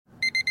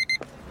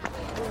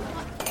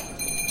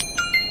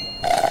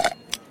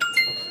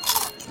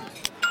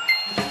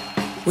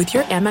With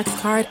your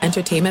Amex card,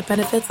 entertainment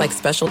benefits like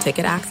special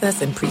ticket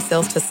access and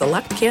pre-sales to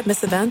select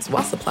can't-miss events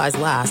while supplies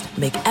last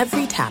make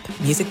every tap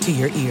music to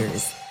your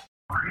ears.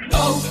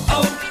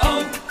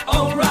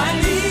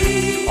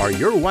 O'Reilly! Are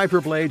your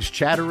wiper blades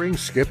chattering,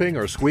 skipping,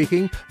 or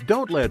squeaking?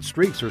 Don't let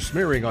streaks or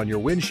smearing on your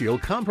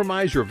windshield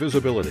compromise your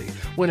visibility.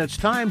 When it's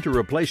time to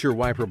replace your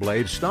wiper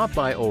blades, stop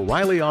by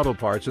O'Reilly Auto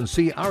Parts and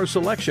see our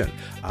selection.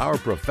 Our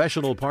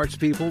professional parts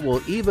people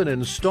will even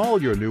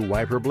install your new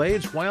wiper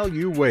blades while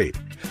you wait.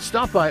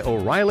 Stop by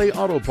O'Reilly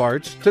Auto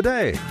Parts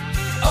today.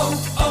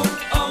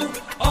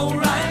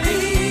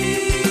 O'Reilly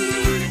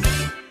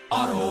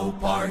Auto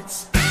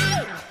Parts.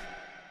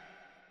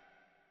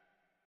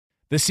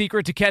 The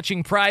secret to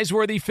catching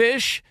prize-worthy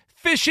fish?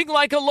 Fishing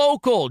like a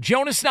local.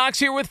 Jonas Knox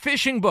here with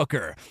Fishing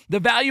Booker.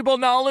 The valuable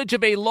knowledge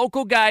of a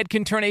local guide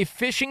can turn a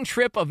fishing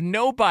trip of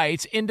no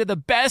bites into the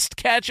best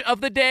catch of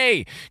the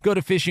day. Go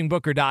to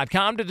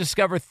fishingbooker.com to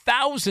discover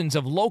thousands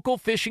of local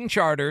fishing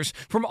charters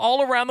from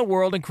all around the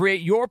world and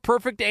create your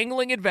perfect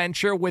angling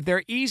adventure with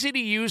their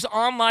easy-to-use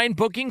online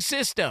booking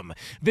system.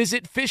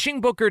 Visit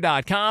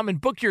fishingbooker.com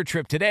and book your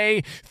trip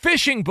today.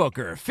 Fishing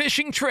Booker.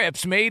 Fishing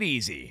trips made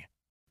easy.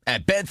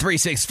 At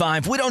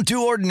Bet365, we don't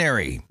do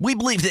ordinary. We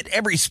believe that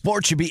every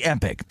sport should be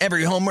epic.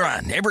 Every home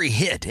run, every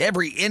hit,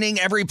 every inning,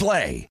 every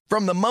play.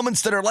 From the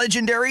moments that are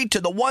legendary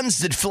to the ones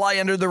that fly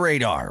under the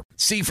radar.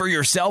 See for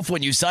yourself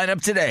when you sign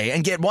up today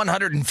and get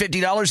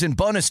 $150 in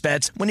bonus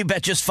bets when you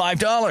bet just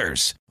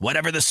 $5.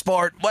 Whatever the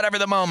sport, whatever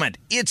the moment,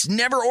 it's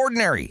never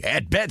ordinary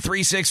at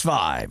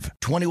Bet365.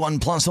 21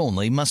 plus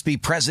only. Must be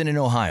present in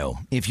Ohio.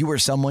 If you or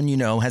someone you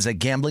know has a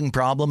gambling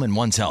problem and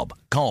wants help,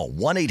 call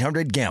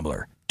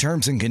 1-800-GAMBLER.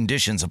 Terms and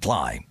conditions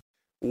apply.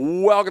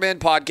 Welcome in,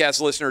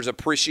 podcast listeners.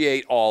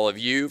 Appreciate all of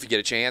you. If you get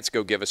a chance,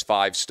 go give us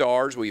 5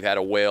 stars. We've had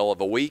a whale of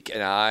a week,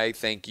 and I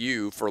thank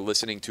you for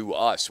listening to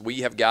us.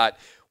 We have got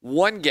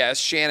one guest.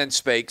 Shannon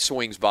Spake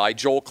swings by.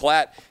 Joel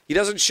Klatt, he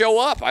doesn't show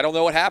up. I don't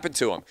know what happened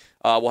to him.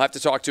 We'll have to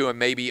talk to him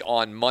maybe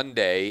on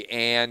Monday,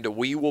 and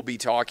we will be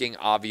talking,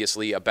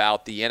 obviously,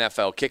 about the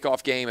NFL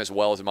kickoff game as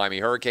well as the Miami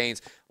Hurricanes.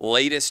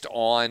 Latest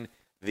on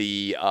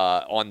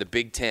the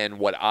Big Ten,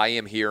 what I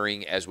am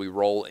hearing as we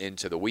roll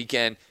into the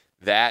weekend.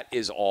 That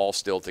is all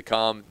still to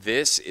come.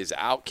 This is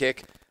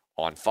Outkick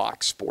on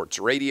Fox Sports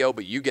Radio,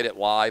 but you get it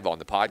live on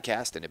the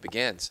podcast, and it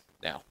begins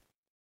now.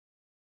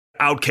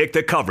 Outkick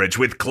the coverage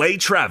with Clay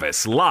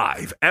Travis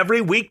live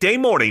every weekday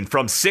morning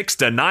from 6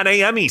 to 9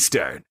 a.m.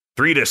 Eastern,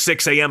 3 to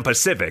 6 a.m.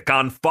 Pacific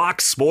on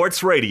Fox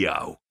Sports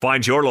Radio.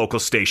 Find your local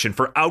station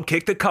for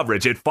Outkick the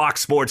coverage at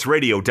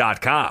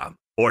foxsportsradio.com.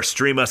 Or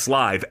stream us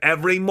live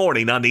every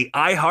morning on the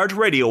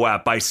iHeartRadio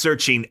app by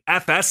searching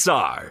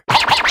FSR. Now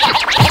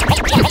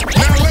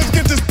let's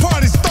get this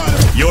party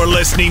started. You're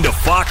listening to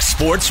Fox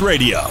Sports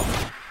Radio.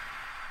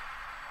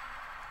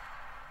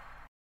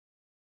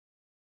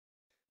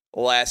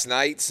 Last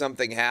night,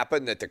 something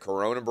happened that the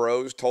Corona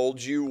Bros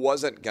told you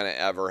wasn't going to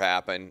ever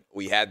happen.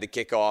 We had the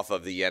kickoff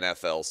of the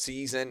NFL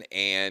season,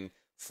 and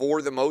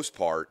for the most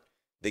part,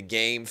 the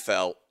game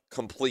felt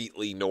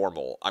completely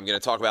normal. I'm going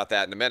to talk about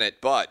that in a minute,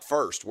 but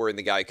first, we're in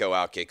the Geico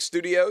Outkick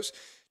studios.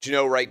 Do you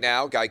know right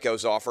now,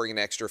 Geico's offering an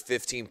extra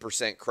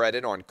 15%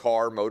 credit on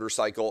car,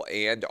 motorcycle,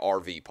 and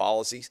RV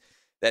policies.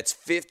 That's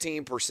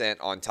 15%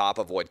 on top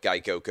of what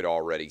Geico could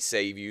already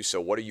save you.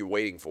 So what are you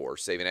waiting for?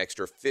 Save an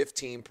extra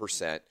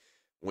 15%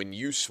 when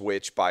you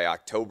switch by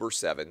October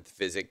 7th.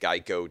 Visit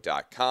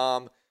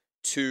geico.com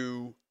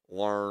to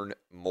learn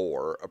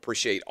more.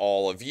 Appreciate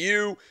all of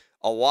you.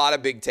 A lot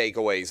of big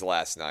takeaways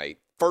last night.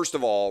 First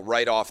of all,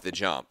 right off the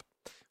jump,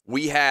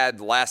 we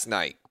had last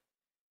night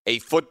a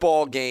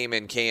football game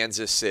in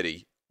Kansas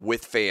City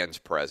with fans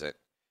present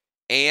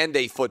and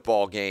a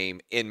football game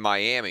in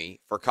Miami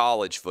for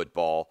college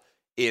football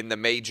in the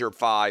Major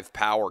 5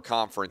 Power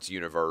Conference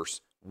universe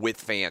with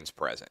fans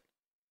present.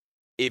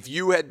 If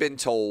you had been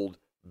told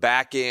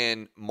back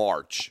in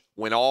March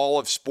when all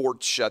of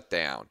sports shut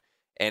down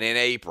and in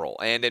April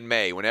and in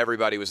May when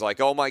everybody was like,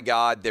 oh my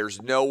God,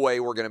 there's no way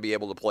we're going to be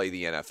able to play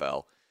the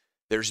NFL.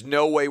 There's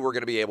no way we're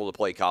going to be able to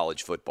play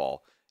college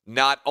football.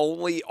 Not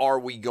only are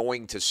we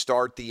going to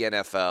start the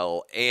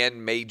NFL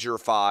and Major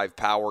 5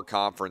 Power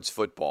Conference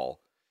football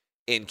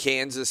in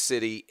Kansas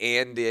City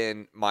and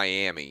in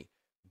Miami,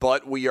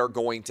 but we are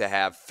going to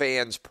have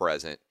fans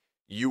present,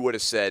 you would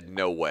have said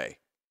no way.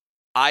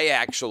 I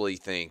actually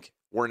think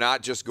we're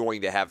not just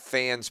going to have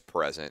fans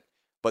present,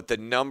 but the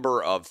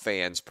number of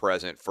fans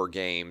present for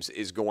games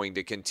is going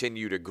to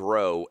continue to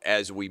grow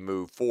as we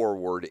move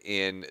forward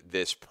in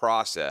this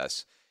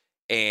process.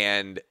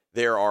 And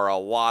there are a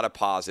lot of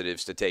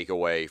positives to take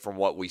away from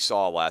what we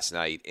saw last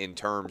night in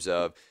terms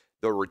of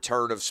the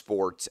return of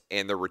sports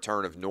and the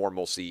return of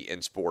normalcy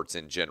in sports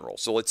in general.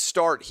 So let's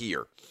start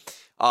here.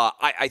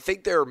 I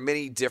think there are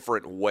many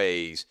different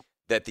ways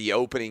that the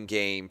opening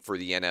game for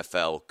the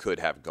NFL could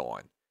have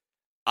gone.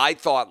 I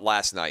thought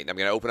last night, and I'm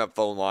going to open up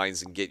phone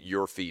lines and get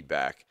your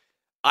feedback,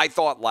 I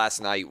thought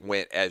last night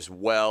went as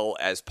well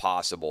as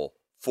possible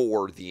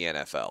for the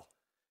NFL.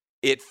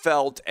 it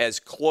felt as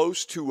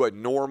close to a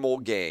normal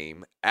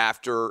game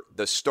after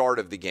the start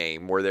of the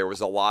game where there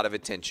was a lot of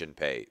attention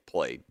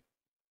played.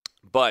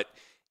 But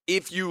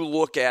if you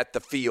look at the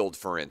field,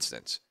 for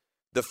instance,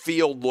 the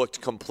field looked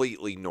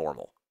completely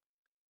normal.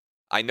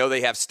 I know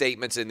they have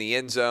statements in the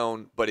end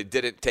zone, but it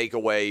didn't take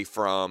away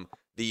from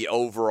the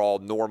overall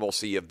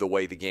normalcy of the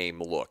way the game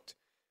looked.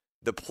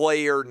 The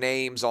player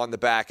names on the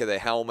back of the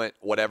helmet,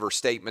 whatever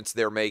statements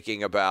they're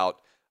making about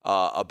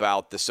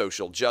the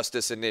social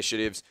justice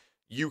initiatives,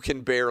 you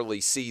can barely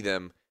see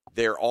them.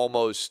 They're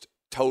almost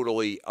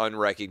totally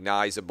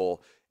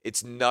unrecognizable.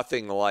 It's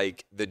nothing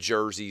like the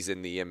jerseys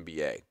in the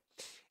NBA.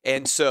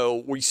 And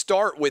so we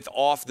start with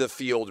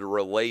off-the-field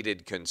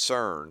related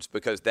concerns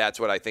because that's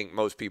what I think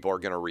most people are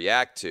going to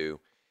react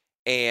to.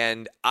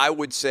 And I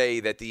would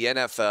say that the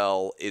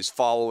NFL is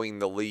following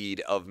the lead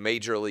of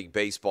Major League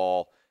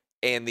Baseball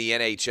and the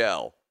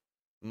NHL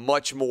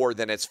much more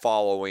than it's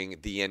following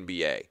the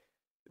NBA.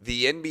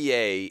 The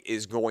NBA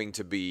is going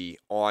to be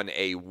on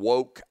a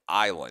woke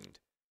island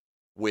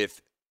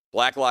with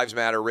Black Lives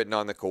Matter written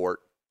on the court,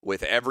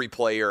 with every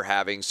player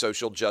having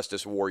social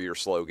justice warrior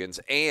slogans,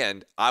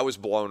 and I was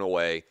blown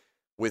away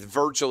with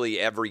virtually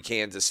every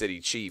Kansas City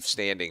Chief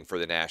standing for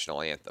the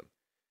national anthem.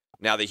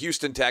 Now, the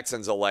Houston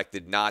Texans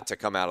elected not to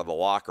come out of the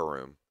locker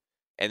room,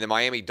 and the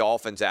Miami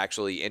Dolphins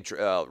actually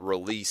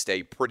released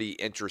a pretty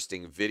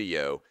interesting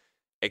video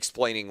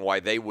explaining why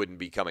they wouldn't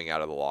be coming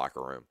out of the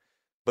locker room.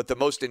 But the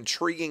most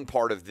intriguing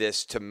part of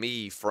this to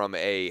me from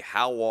a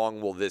how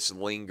long will this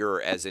linger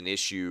as an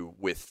issue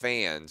with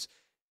fans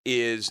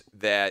is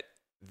that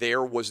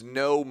there was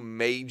no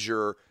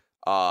major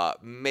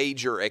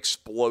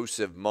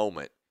explosive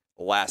moment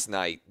last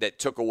night that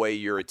took away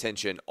your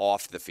attention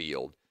off the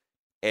field.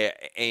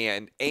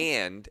 And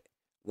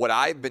what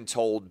I've been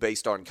told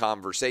based on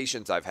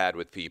conversations I've had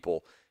with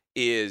people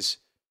is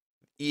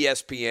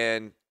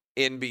ESPN,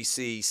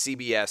 NBC,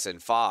 CBS,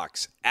 and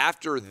Fox,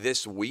 after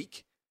this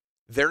week,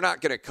 they're not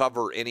going to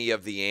cover any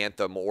of the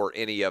anthem or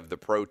any of the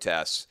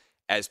protests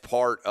as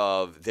part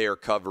of their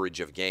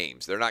coverage of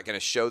games. They're not going to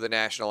show the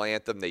national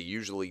anthem. They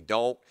usually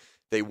don't.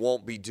 They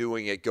won't be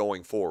doing it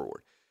going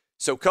forward.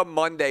 So come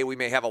Monday, we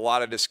may have a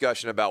lot of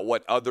discussion about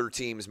what other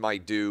teams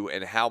might do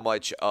and how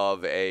much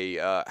of a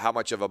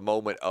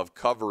moment of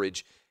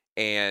coverage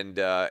and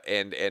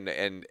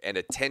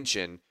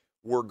attention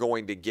we're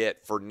going to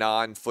get for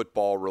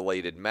non-football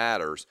related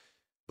matters.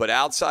 But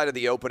outside of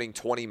the opening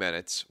 20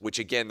 minutes, which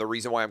again, the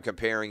reason why I'm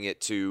comparing it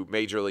to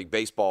Major League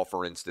Baseball,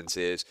 for instance,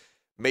 is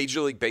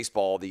Major League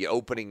Baseball, the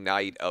opening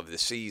night of the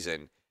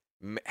season,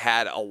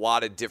 had a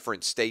lot of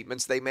different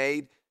statements they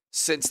made.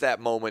 Since that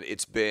moment,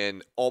 it's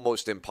been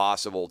almost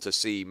impossible to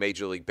see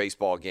Major League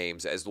Baseball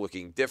games as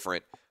looking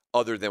different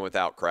other than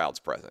without crowds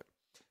present.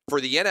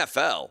 For the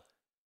NFL,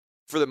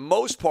 for the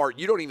most part,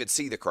 you don't even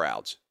see the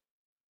crowds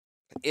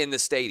in the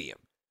stadium,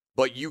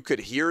 but you could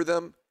hear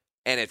them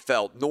and it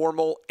felt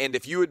normal. And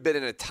if you had been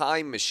in a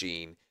time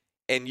machine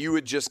and you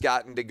had just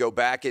gotten to go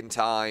back in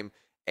time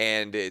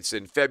and it's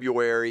in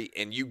February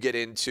and you get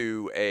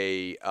into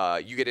a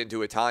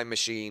time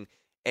machine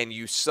and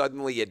you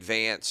suddenly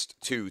advanced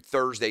to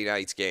Thursday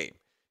night's game.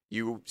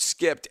 You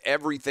skipped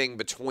everything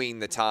between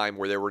the time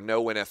where there were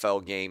no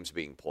NFL games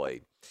being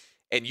played.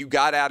 And you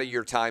got out of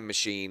your time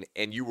machine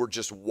and you were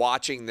just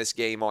watching this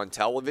game on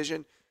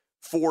television.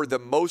 For the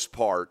most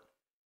part,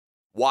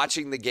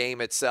 watching the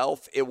game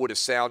itself, it would have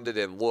sounded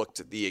and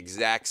looked the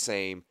exact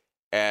same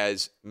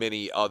as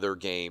many other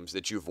games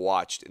that you've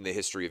watched in the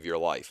history of your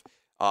life.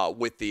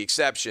 With the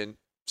exception,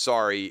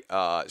 sorry,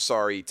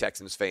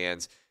 Texans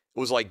fans, it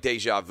was like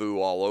deja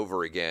vu all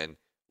over again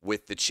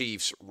with the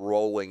Chiefs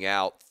rolling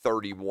out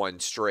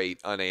 31 straight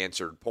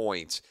unanswered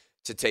points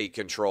to take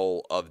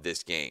control of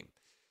this game.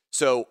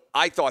 So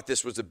I thought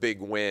this was a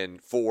big win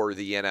for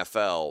the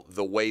NFL,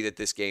 the way that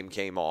this game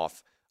came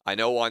off. I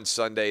know on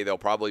Sunday there'll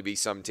probably be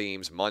some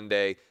teams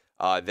Monday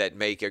that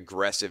make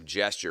aggressive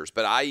gestures,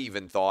 but I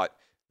even thought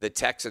the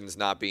Texans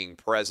not being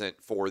present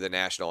for the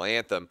national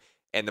anthem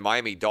and the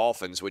Miami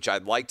Dolphins, which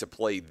I'd like to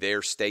play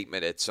their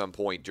statement at some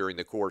point during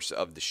the course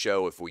of the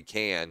show if we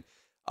can,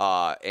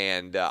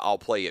 and I'll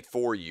play it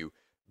for you,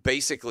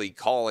 basically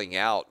calling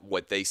out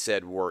what they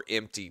said were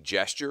empty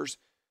gestures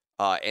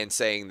and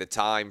saying the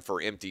time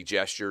for empty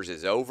gestures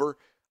is over.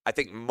 I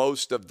think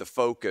most of the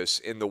focus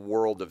in the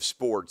world of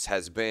sports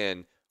has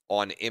been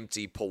on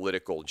empty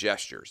political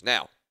gestures.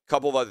 Now, a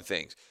couple of other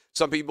things.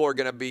 Some people are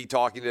going to be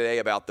talking today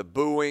about the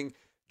booing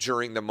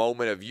during the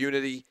moment of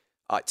unity.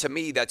 To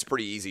me, that's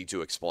pretty easy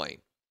to explain.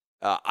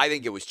 I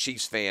think it was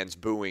Chiefs fans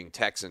booing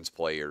Texans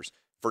players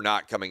for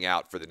not coming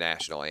out for the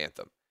national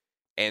anthem.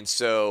 And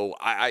so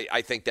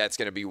I think that's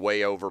going to be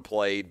way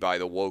overplayed by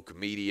the woke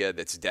media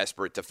that's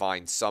desperate to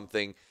find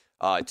something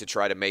to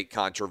try to make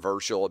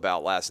controversial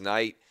about last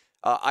night.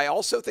 I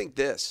also think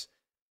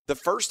the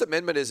First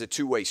Amendment is a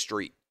two-way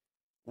street.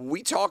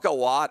 We talk a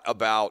lot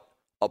about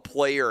a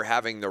player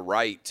having the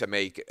right to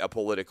make a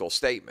political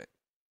statement.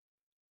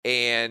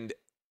 And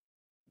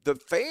the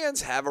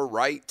fans have a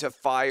right to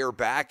fire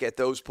back at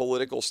those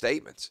political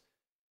statements.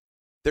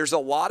 There's a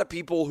lot of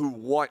people who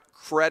want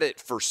credit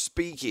for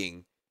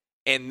speaking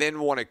and then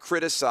want to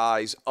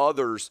criticize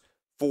others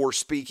for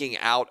speaking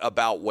out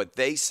about what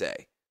they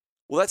say.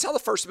 Well, that's how the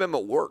First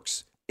Amendment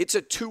works. It's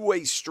a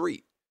two-way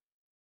street.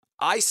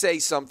 I say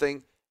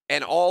something,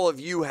 and all of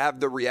you have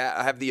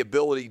the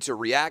ability to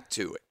react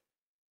to it.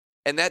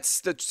 And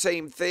that's the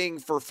same thing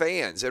for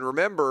fans. And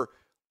remember,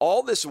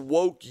 all this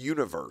woke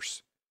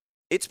universe,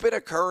 it's been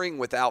occurring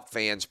without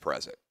fans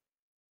present.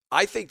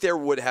 I think there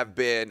would have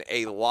been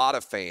a lot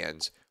of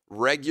fans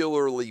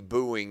regularly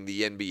booing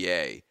the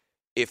NBA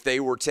if they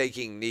were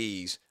taking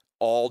knees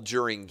all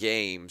during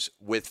games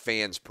with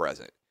fans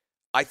present.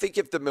 I think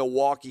if the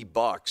Milwaukee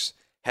Bucks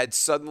had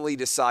suddenly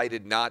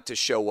decided not to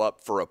show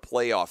up for a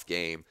playoff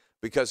game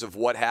because of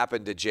what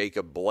happened to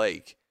Jacob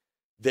Blake,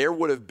 there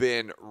would have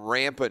been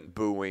rampant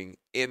booing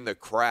in the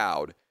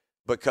crowd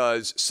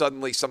because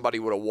suddenly somebody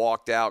would have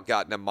walked out,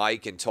 gotten a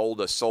mic, and told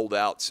a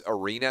sold-out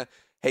arena,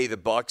 hey, the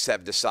Bucks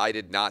have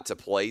decided not to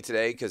play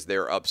today because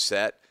they're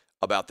upset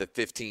about the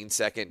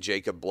 15-second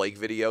Jacob Blake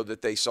video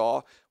that they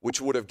saw,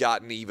 which would have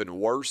gotten even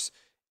worse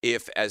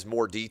if, as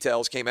more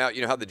details came out,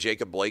 you know how the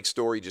Jacob Blake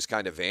story just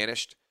kind of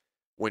vanished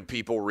when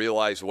people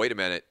realized, wait a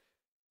minute,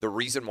 the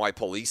reason why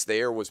police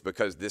there was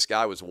because this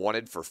guy was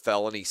wanted for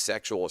felony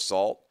sexual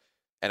assault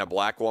and a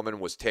black woman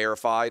was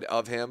terrified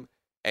of him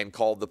and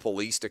called the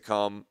police to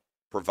come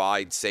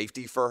provide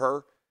safety for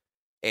her.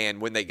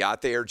 And when they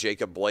got there,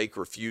 Jacob Blake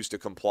refused to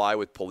comply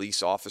with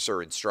police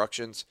officer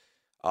instructions.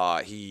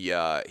 He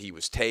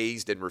was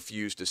tased and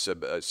refused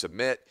to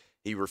submit.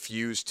 He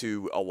refused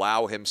to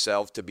allow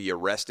himself to be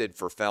arrested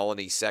for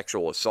felony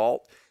sexual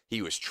assault.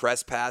 He was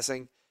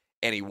trespassing,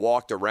 and he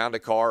walked around a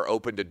car,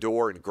 opened a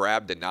door, and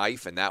grabbed a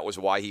knife, and that was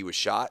why he was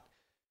shot.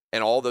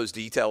 And all those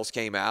details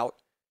came out,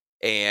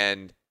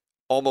 and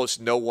almost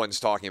no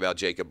one's talking about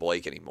Jacob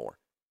Blake anymore.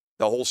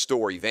 The whole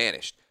story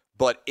vanished.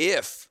 But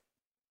if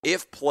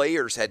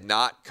players had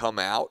not come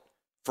out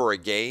for a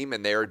game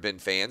and there had been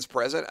fans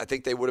present, I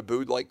think they would have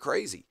booed like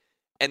crazy.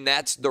 And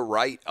that's the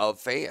right of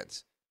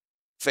fans.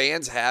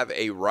 Fans have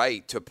a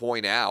right to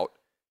point out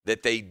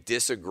that they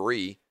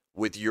disagree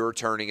with your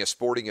turning a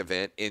sporting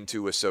event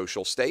into a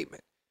social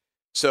statement.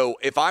 So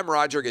if I'm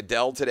Roger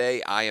Goodell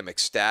today, I am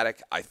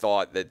ecstatic. I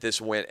thought that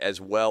this went as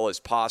well as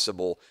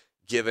possible,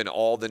 given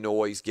all the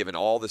noise, given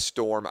all the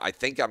storm. I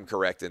think I'm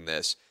correct in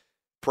this.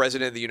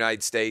 President of the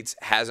United States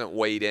hasn't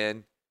weighed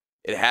in.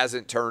 It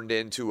hasn't turned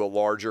into a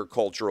larger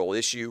cultural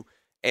issue.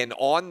 And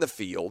on the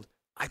field,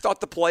 I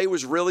thought the play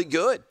was really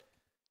good.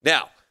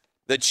 Now,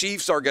 the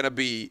Chiefs are going to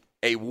be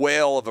a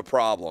whale of a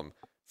problem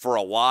for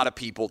a lot of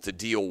people to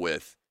deal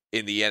with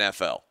in the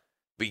NFL.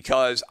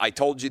 Because I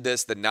told you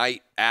this the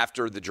night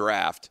after the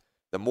draft,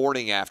 the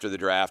morning after the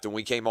draft, when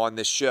we came on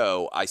this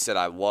show, I said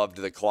I loved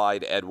the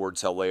Clyde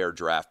Edwards-Helaire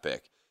draft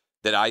pick,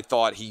 that I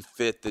thought he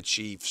fit the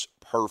Chiefs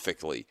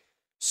perfectly.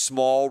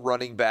 Small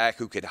running back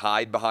who could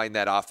hide behind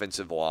that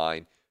offensive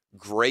line.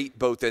 Great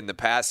both in the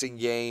passing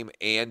game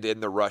and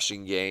in the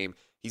rushing game.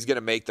 He's going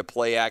to make the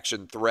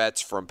play-action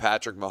threats from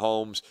Patrick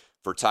Mahomes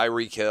for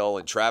Tyreek Hill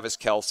and Travis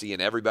Kelce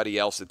and everybody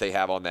else that they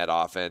have on that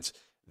offense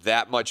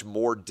that much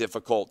more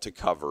difficult to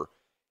cover.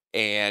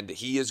 And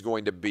he is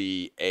going to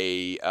be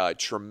a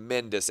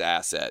tremendous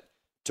asset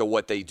to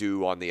what they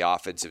do on the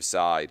offensive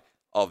side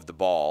of the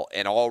ball.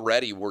 And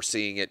already we're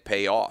seeing it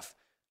pay off.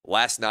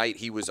 Last night,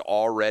 he was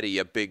already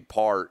a big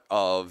part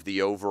of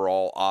the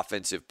overall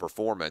offensive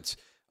performance.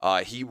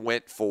 He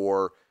went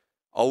for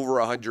over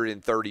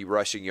 130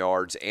 rushing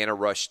yards and a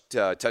rush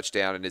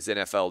touchdown in his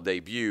NFL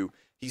debut.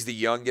 He's the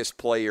youngest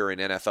player in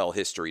NFL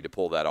history to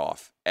pull that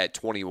off at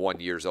 21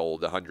 years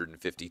old,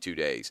 152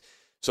 days.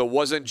 So it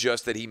wasn't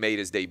just that he made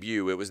his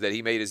debut. It was that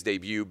he made his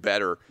debut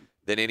better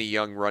than any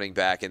young running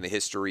back in the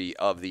history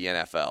of the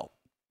NFL.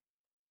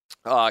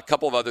 A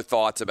couple of other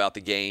thoughts about the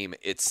game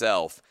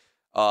itself.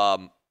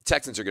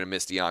 Texans are going to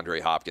miss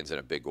DeAndre Hopkins in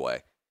a big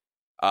way.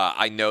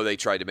 I know they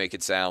tried to make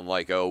it sound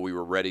like, we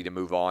were ready to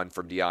move on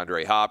from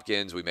DeAndre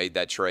Hopkins. We made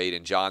that trade,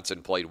 and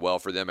Johnson played well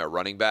for them at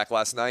running back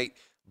last night.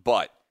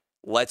 But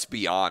let's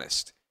be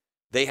honest.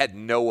 They had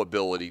no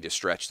ability to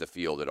stretch the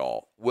field at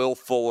all. Will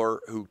Fuller,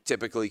 who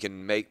typically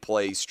can make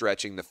plays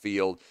stretching the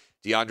field,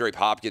 DeAndre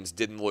Hopkins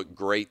didn't look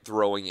great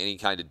throwing any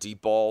kind of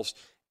deep balls.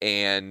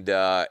 And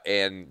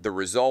the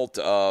result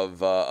of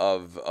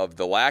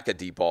the lack of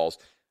deep balls,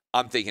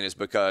 I'm thinking, is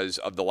because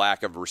of the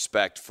lack of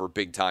respect for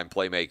big-time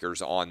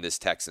playmakers on this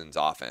Texans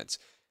offense.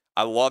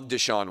 I love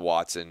Deshaun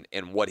Watson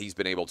and what he's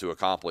been able to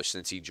accomplish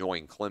since he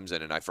joined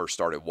Clemson and I first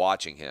started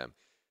watching him.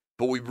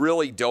 But we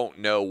really don't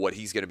know what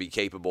he's going to be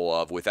capable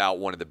of without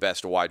one of the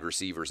best wide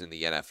receivers in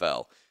the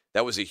NFL.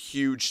 That was a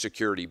huge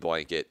security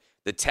blanket.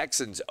 The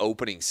Texans'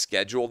 opening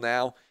schedule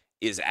now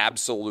is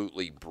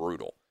absolutely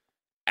brutal.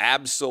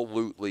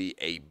 Absolutely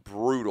a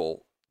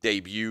brutal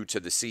debut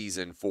to the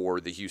season for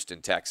the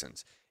Houston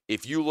Texans.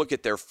 If you look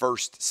at their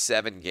first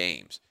 7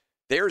 games,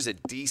 there's a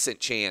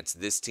decent chance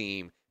this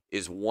team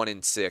is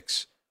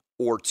 1-6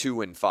 or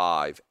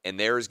 2-5, and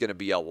there is going to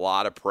be a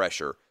lot of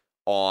pressure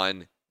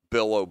on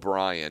Bill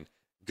O'Brien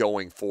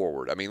going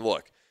forward. I mean,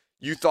 look,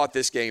 You thought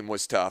this game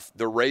was tough.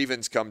 The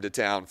Ravens come to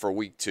town for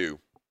week 2.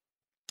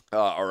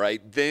 All right.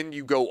 Then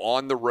you go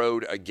on the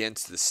road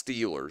against the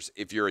Steelers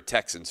if you're a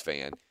Texans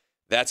fan.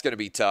 That's going to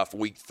be tough.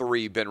 Week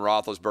 3, Ben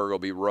Roethlisberger will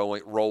be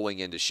rolling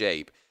into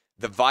shape.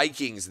 The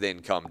Vikings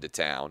then come to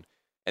town,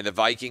 and the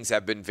Vikings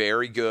have been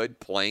very good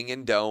playing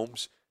in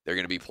domes. They're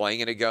going to be playing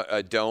in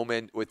a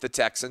dome with the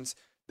Texans.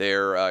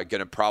 They're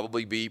going to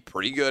probably be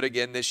pretty good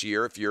again this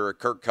year if you're a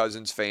Kirk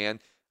Cousins fan.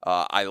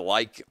 I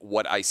like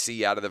what I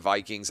see out of the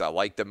Vikings. I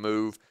like the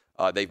move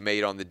they've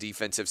made on the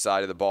defensive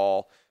side of the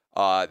ball.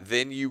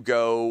 Then you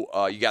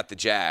got the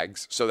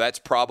Jags, so that's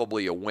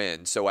probably a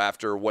win. So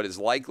after what is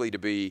likely to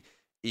be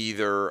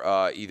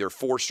either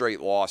 4 straight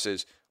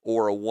losses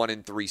or a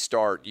 1-3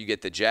 start, you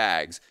get the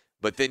Jags.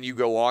 But then you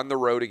go on the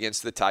road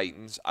against the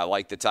Titans. I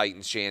like the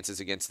Titans' chances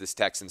against this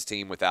Texans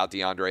team without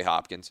DeAndre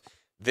Hopkins.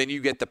 Then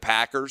you get the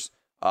Packers,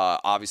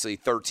 obviously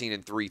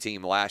 13-3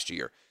 team last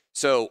year.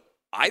 So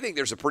I think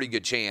there's a pretty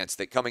good chance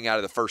that coming out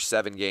of the first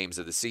 7 games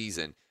of the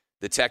season,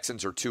 the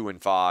Texans are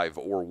 2-5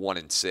 or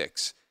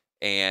 1-6.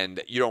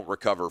 And you don't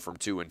recover from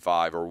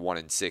 2-5 or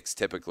 1-6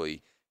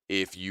 typically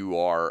if you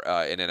are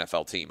an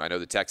NFL team. I know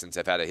the Texans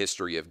have had a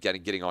history of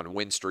getting on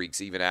win streaks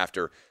even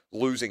after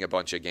losing a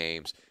bunch of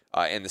games.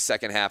 And the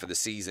second half of the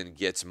season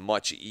gets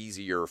much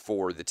easier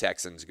for the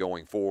Texans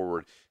going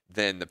forward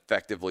than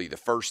effectively the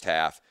first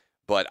half.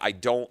 But I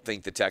don't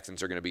think the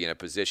Texans are going to be in a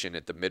position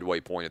at the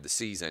midway point of the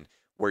season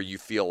where you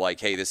feel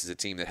like, hey, this is a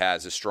team that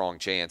has a strong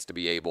chance to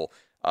be able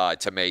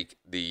to make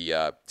the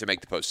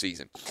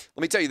postseason.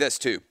 Let me tell you this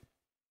too.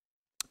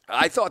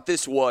 I thought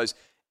this was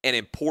an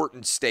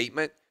important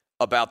statement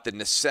about the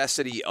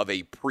necessity of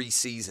a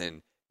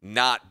preseason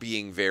not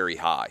being very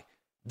high.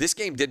 This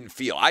game didn't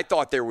feel. I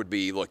thought there would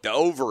be, look, the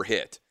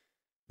overhit,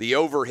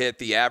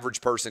 the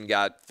average person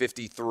got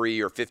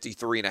 53 or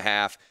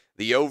 53.5.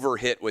 The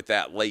overhit with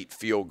that late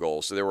field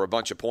goal, so there were a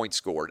bunch of points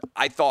scored.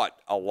 I thought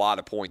a lot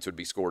of points would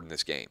be scored in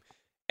this game.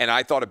 And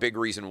I thought a big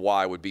reason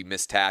why would be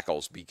missed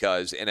tackles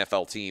because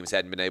NFL teams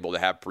hadn't been able to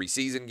have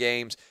preseason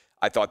games.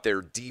 I thought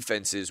their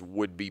defenses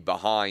would be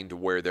behind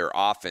where their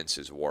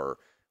offenses were.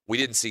 We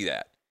didn't see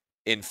that.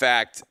 In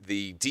fact,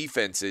 the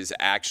defenses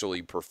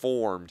actually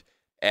performed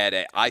at,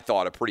 I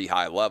thought, a pretty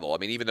high level. I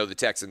mean, even though the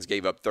Texans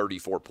gave up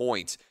 34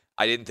 points,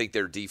 I didn't think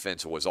their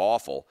defense was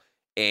awful.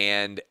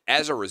 And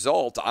as a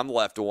result, I'm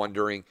left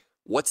wondering,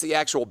 what's the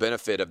actual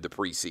benefit of the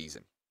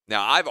preseason?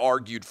 Now, I've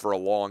argued for a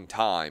long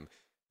time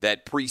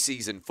that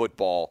preseason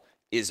football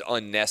is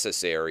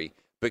unnecessary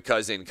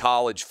because in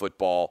college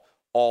football,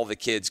 all the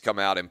kids come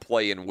out and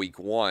play in week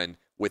 1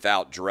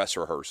 without dress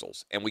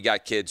rehearsals. And we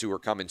got kids who are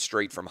coming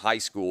straight from high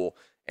school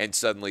and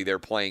suddenly they're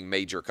playing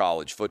major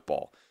college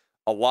football.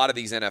 A lot of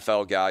these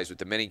NFL guys with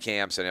the mini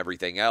camps and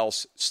everything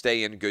else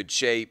stay in good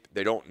shape.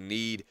 They don't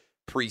need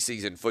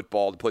preseason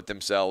football to put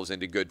themselves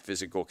into good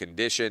physical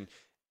condition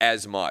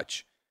as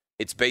much.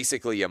 It's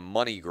basically a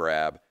money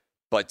grab.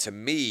 But to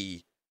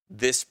me,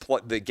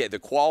 the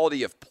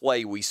quality of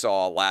play we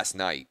saw last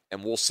night,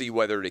 and we'll see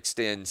whether it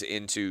extends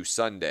into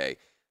Sunday,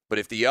 but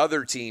if the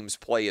other teams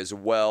play as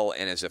well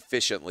and as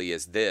efficiently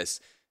as this,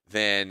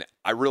 then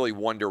I really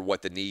wonder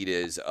what the need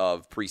is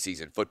of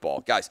preseason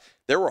football. Guys,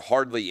 there were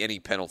hardly any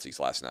penalties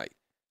last night.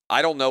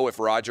 I don't know if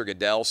Roger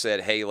Goodell said,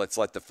 hey, let's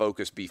let the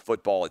focus be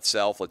football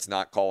itself. Let's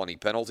not call any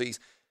penalties.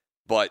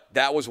 But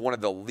that was one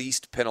of the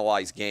least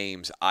penalized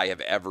games I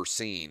have ever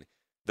seen.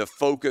 The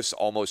focus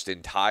almost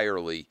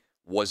entirely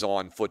was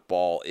on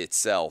football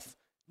itself,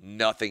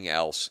 nothing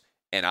else.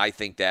 And I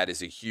think that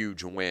is a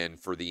huge win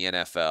for the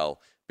NFL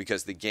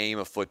because the game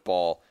of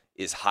football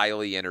is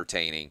highly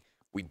entertaining.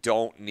 We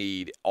don't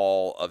need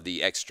all of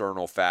the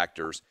external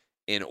factors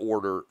in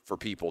order for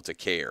people to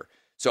care.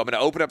 So I'm going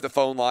to open up the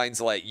phone lines,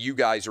 let you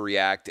guys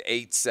react,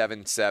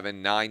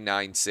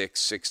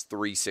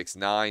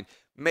 877-996-6369.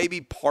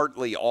 Maybe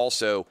partly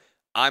also,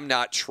 I'm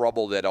not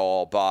troubled at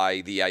all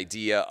by the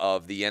idea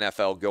of the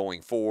NFL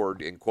going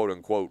forward and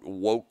quote-unquote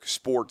woke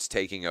sports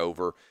taking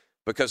over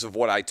because of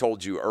what I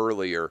told you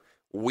earlier.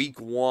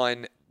 Week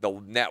 1, the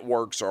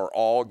networks are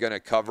all going to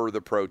cover the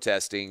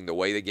protesting, the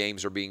way the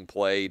games are being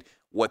played,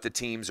 what the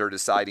teams are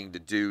deciding to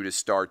do to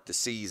start the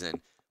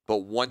season.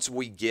 But once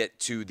we get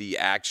to the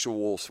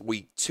actual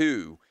week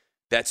 2,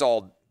 that's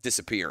all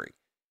disappearing.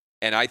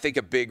 And I think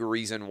a big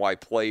reason why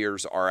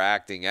players are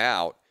acting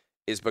out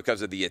is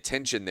because of the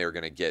attention they're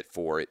going to get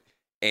for it.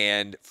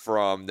 And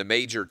from the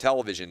major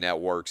television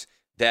networks,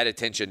 that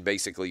attention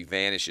basically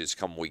vanishes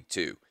come week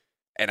 2.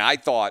 And I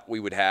thought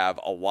we would have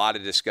a lot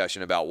of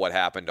discussion about what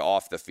happened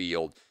off the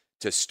field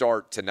to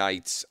start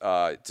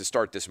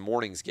this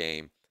morning's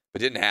game,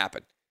 but it didn't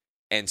happen.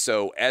 And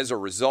so as a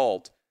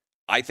result,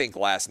 I think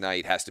last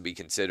night has to be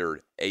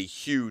considered a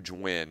huge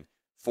win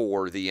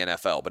for the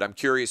NFL. But I'm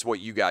curious what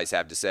you guys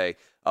have to say.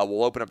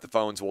 We'll open up the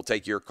phones. We'll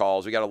take your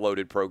calls. We got a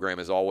loaded program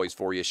as always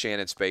for you.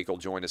 Shannon Spake will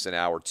join us in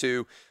hour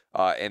 2.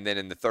 And then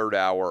in the third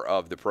hour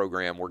of the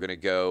program, we're going to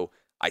go,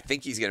 I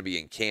think he's going to be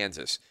in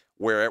Kansas.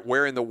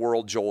 Where in the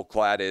world Joel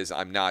Klatt is,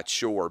 I'm not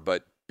sure.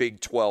 But Big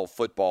 12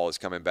 football is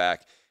coming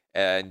back,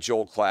 and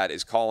Joel Klatt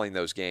is calling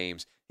those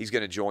games. He's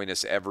going to join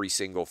us every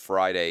single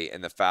Friday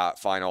in the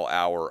final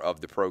hour of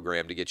the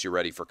program to get you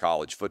ready for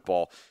college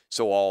football.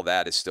 So all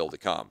that is still to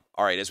come.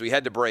 All right, as we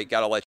head to break,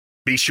 got to let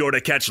Be sure to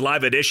catch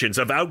live editions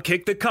of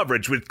Outkick the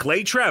Coverage with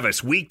Clay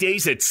Travis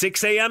weekdays at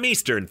 6 a.m.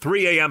 Eastern,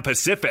 3 a.m.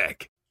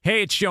 Pacific.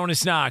 Hey, it's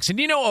Jonas Knox, and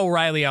you know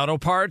O'Reilly Auto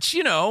Parts.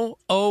 You know,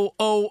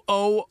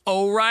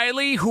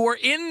 O'Reilly, who are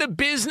in the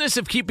business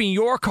of keeping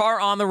your car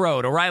on the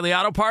road. O'Reilly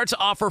Auto Parts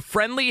offer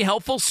friendly,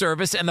 helpful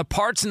service and the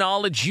parts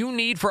knowledge you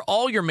need for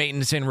all your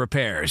maintenance and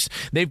repairs.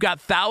 They've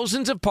got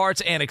thousands of parts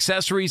and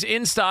accessories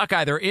in stock,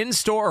 either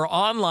in-store or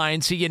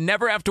online, so you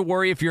never have to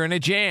worry if you're in a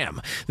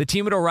jam. The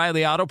team at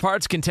O'Reilly Auto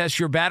Parts can test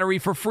your battery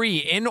for free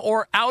in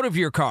or out of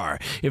your car.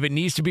 If it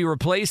needs to be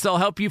replaced, they'll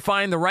help you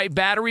find the right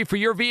battery for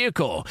your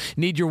vehicle.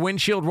 Need your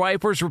windshield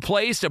wipers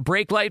replaced, a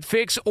brake light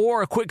fix,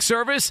 or a quick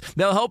service?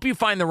 They'll help you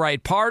find the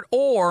right part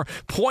or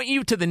point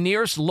you to the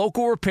nearest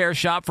local repair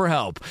shop for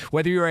help.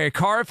 Whether you're a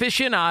car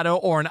aficionado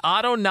or an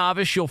auto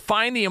novice, you'll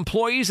find the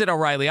employees at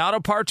O'Reilly Auto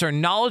Parts are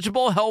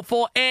knowledgeable,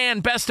 helpful,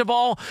 and best of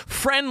all,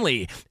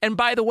 friendly. And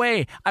by the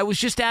way, I was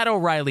just at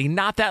O'Reilly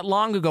not that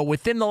long ago,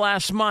 within the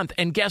last month,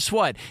 and guess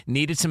what?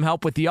 Needed some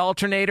help with the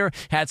alternator,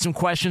 had some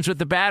questions with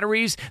the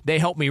batteries. They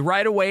helped me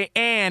right away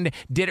and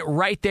did it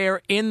right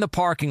there in the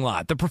parking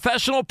lot. The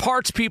professional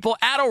parts people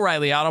at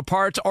O'Reilly Auto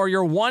Parts are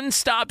your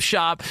one-stop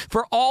shop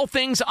for all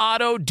things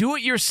auto,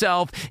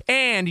 do-it-yourself,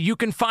 and you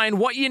can find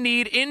what you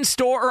need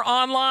in-store or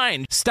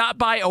online. Stop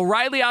by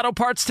O'Reilly Auto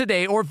Parts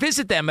today or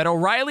visit them at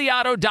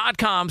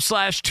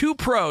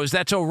O'ReillyAuto.com/2pros.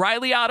 That's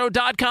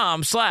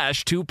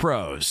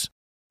O'ReillyAuto.com/2pros.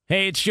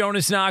 Hey, it's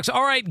Jonas Knox.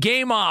 All right,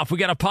 game off. We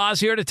got to pause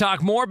here to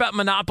talk more about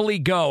Monopoly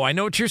Go. I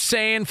know what you're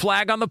saying,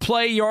 flag on the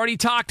play. You already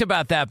talked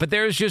about that, but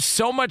there's just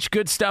so much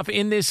good stuff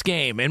in this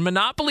game. In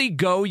Monopoly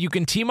Go, you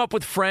can team up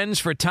with friends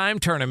for time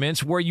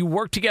tournaments where you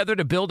work together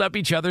to build up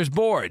each other's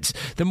boards.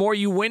 The more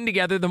you win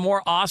together, the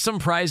more awesome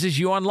prizes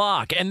you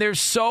unlock. And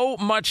there's so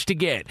much to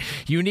get.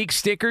 Unique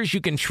stickers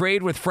you can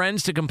trade with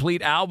friends to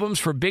complete albums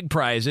for big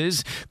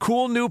prizes.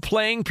 Cool new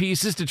playing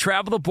pieces to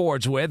travel the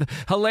boards with.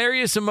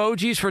 Hilarious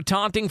emojis for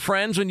taunting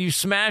friends when you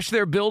smash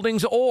their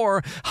buildings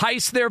or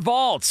heist their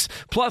vaults.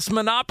 Plus,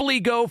 Monopoly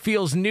Go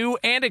feels new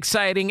and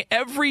exciting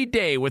every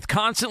day with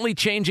constantly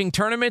changing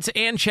tournaments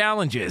and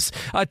challenges.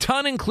 A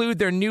ton include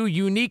their new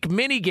unique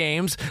mini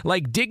games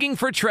like digging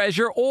for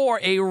treasure or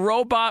a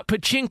robot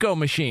pachinko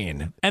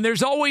machine. And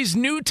there's always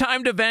new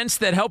timed events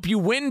that help you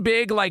win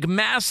big, like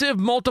massive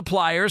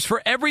multipliers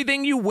for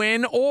everything you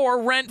win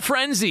or rent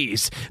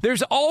frenzies.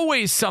 There's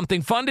always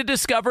something fun to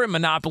discover in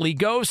Monopoly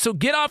Go, so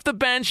get off the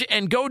bench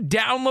and go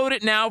download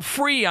it now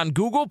free on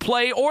Google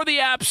Play or the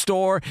App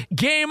Store.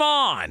 Game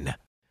on!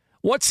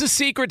 What's the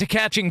secret to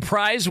catching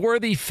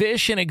prize-worthy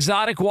fish in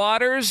exotic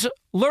waters?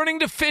 Learning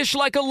to fish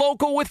like a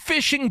local with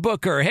Fishing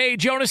Booker. Hey,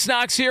 Jonas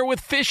Knox here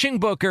with Fishing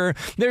Booker.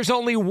 There's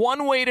only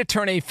one way to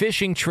turn a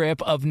fishing trip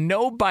of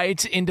no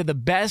bites into the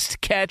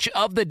best catch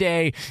of the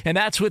day, and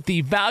that's with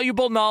the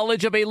valuable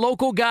knowledge of a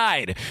local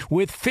guide.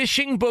 With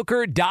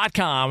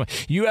FishingBooker.com,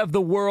 you have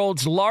the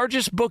world's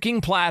largest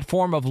booking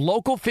platform of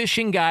local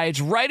fishing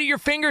guides right at your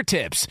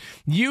fingertips.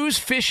 Use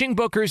Fishing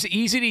Booker's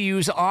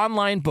easy-to-use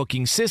online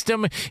booking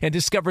system and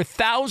discover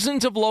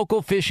thousands of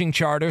local fishing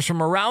charters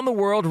from around the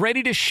world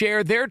ready to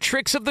share their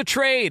tricks of the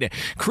trade.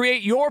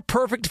 Create your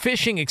perfect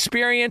fishing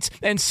experience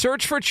and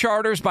search for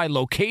charters by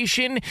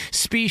location,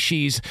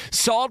 species,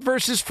 salt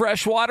versus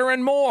freshwater,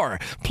 and more.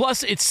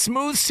 Plus, it's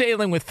smooth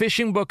sailing with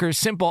Fishing Booker's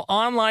simple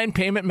online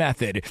payment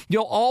method.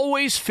 You'll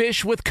always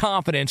fish with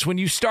confidence when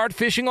you start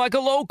fishing like a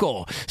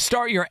local.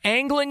 Start your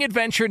angling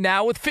adventure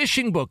now with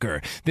Fishing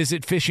Booker.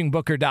 Visit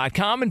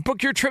FishingBooker.com and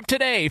book your trip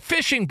today.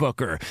 Fishing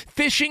Booker.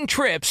 Fishing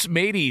trips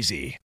made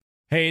easy.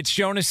 Hey, it's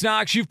Jonas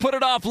Knox. You've put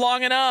it off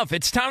long enough.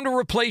 It's time to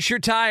replace your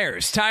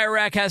tires. Tire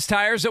Rack has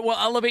tires that will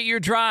elevate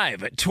your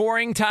drive.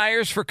 Touring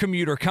tires for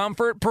commuter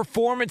comfort,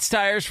 performance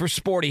tires for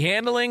sporty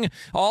handling,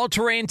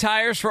 all-terrain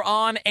tires for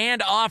on-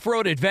 and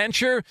off-road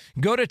adventure.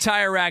 Go to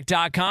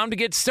TireRack.com to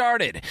get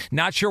started.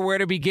 Not sure where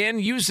to begin?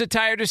 Use the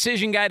Tire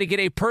Decision Guide to get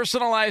a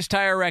personalized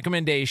tire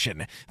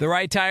recommendation. The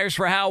right tires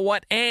for how,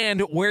 what,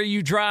 and where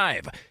you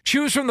drive.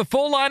 Choose from the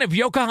full line of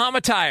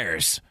Yokohama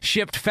tires.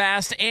 Shipped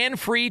fast and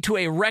free to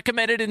a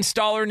recommended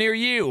installer near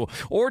you,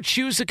 or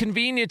choose the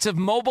convenience of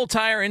mobile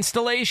tire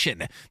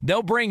installation.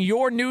 They'll bring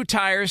your new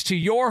tires to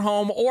your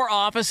home or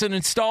office and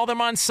install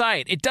them on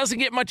site. It doesn't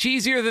get much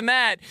easier than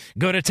that.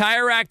 Go to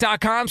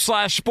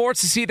TireRack.com/sports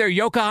to see their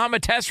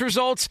Yokohama test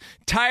results,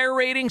 tire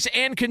ratings,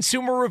 and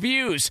consumer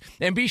reviews.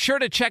 And be sure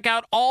to check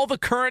out all the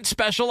current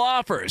special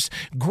offers.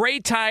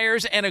 Great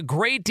tires and a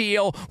great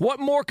deal. What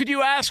more could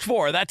you ask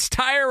for? That's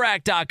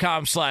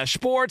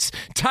TireRack.com/sports.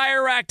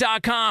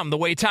 TireRack.com, the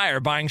way tire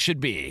buying should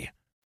be.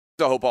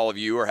 I hope all of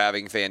you are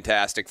having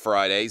fantastic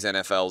Fridays.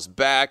 NFL's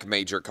back.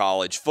 Major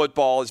college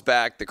football is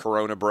back. The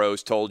Corona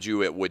Bros told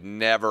you it would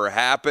never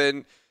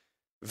happen.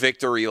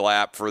 Victory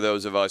lap for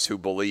those of us who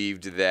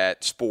believed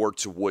that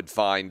sports would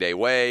find a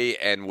way,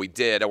 and we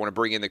did. I want to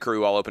bring in the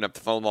crew. I'll open up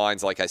the phone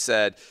lines, like I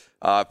said,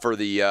 for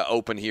the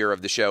open here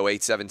of the show,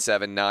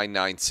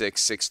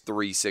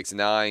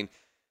 877-996-6369.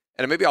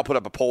 And maybe I'll put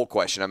up a poll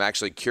question. I'm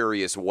actually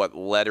curious what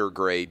letter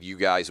grade you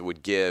guys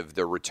would give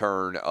the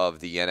return of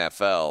the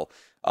NFL.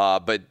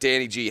 But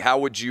Danny G, how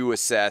would you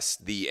assess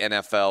the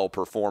NFL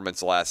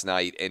performance last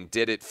night, and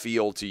did it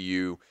feel to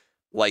you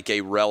like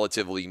a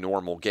relatively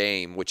normal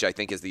game, which I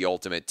think is the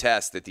ultimate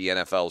test that the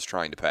NFL is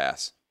trying to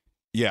pass?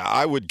 Yeah,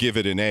 I would give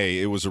it an A.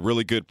 It was a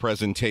really good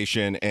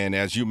presentation, and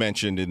as you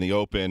mentioned in the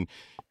open,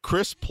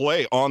 crisp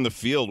play on the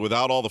field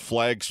without all the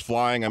flags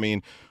flying. I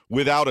mean,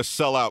 without a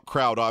sellout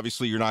crowd,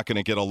 obviously you're not going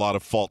to get a lot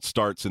of false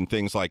starts and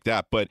things like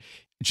that, but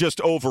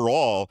just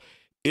overall,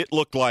 it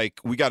looked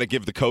like we got to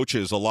give the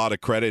coaches a lot of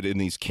credit in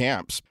these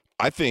camps.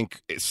 I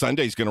think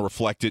Sunday's going to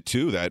reflect it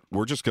too, that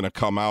we're just going to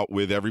come out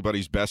with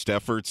everybody's best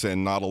efforts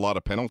and not a lot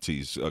of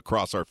penalties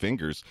across our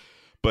fingers.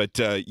 But,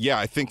 yeah,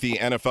 I think the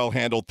NFL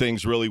handled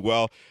things really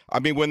well. I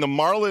mean, when the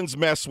Marlins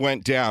mess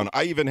went down,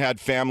 I even had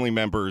family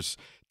members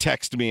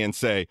text me and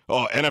say,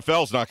 oh,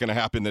 NFL's not going to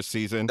happen this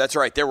season. That's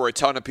right. There were a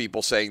ton of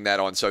people saying that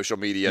on social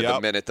media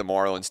the minute the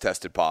Marlins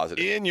tested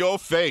positive. In your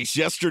face.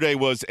 Yesterday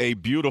was a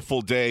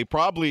beautiful day,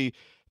 probably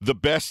the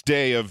best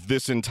day of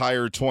this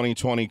entire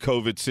 2020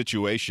 COVID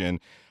situation.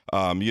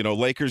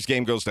 Lakers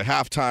game goes to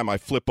halftime. I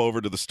flip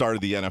over to the start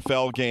of the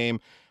NFL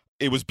game.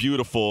 It was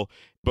beautiful,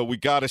 but we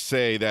got to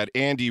say that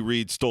Andy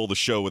Reid stole the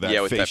show with that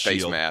face with that face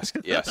shield. mask.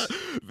 Yes.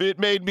 It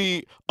made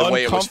me the uncomfortable.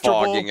 way it was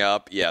fogging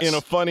up, yes. In a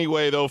funny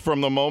way, though,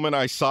 from the moment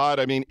I saw it.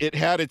 I mean, it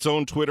had its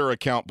own Twitter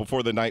account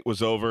before the night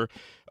was over.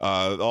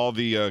 All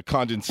the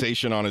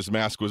condensation on his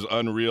mask was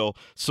unreal.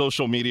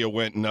 Social media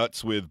went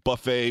nuts with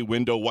buffet,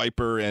 window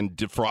wiper, and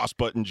defrost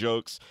button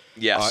jokes.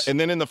 Yes. And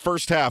then in the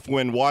first half,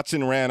 when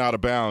Watson ran out of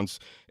bounds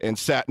and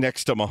sat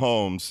next to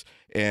Mahomes,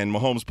 and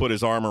Mahomes put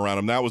his arm around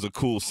him, that was a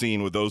cool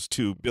scene with those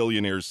two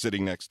billionaires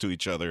sitting next to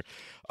each other.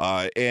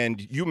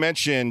 And you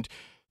mentioned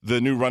the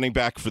new running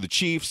back for the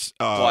Chiefs.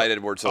 Clyde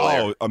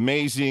Edwards-Helaire. Oh,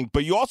 amazing.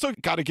 But you also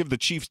got to give the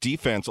Chiefs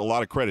defense a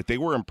lot of credit. They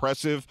were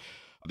impressive.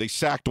 They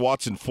sacked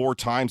Watson 4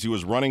 times. He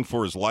was running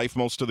for his life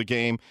most of the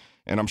game.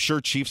 And I'm sure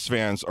Chiefs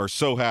fans are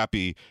so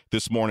happy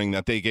this morning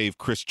that they gave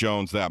Chris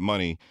Jones that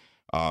money.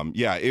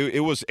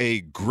 It was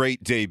a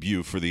great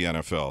debut for the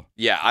NFL.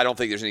 Yeah, I don't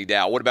think there's any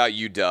doubt. What about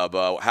you, Dub?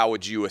 How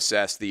would you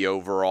assess the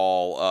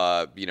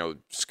overall,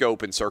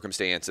 scope and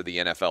circumstance of the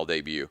NFL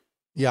debut?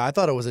 Yeah, I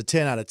thought it was a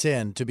 10 out of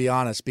 10, to be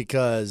honest,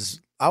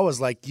 because I was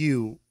like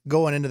you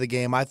going into the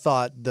game. I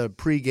thought the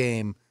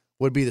pregame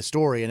would be the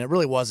story, and it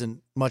really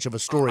wasn't much of a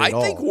story at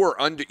all. I think we're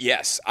under.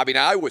 Yes, I mean,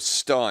 I was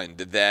stunned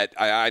that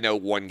I know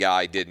one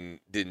guy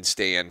didn't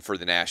stand for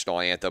the national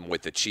anthem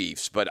with the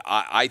Chiefs, but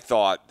I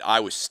thought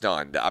I was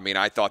stunned. I mean,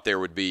 I thought there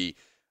would be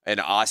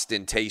an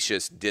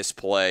ostentatious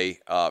display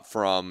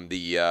from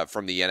the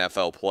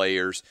NFL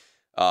players,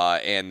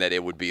 and that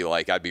it would be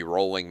like I'd be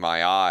rolling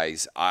my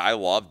eyes. I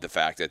loved the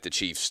fact that the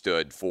Chiefs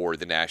stood for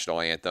the national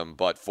anthem,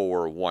 but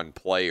for one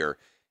player.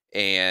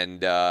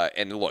 And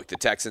look, the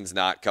Texans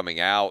not coming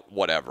out,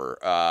 whatever.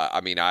 I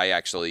mean, I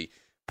actually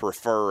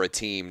prefer a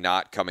team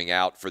not coming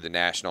out for the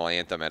national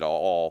anthem at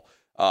all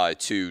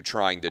to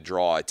trying to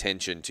draw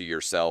attention to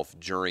yourself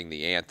during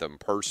the anthem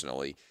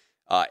personally.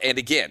 And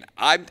again,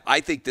 I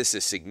think this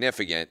is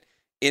significant.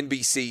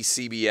 NBC,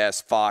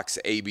 CBS, Fox,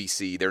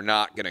 ABC, they're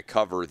not going to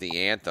cover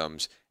the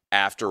anthems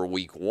after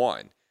week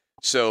 1.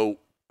 So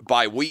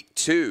by week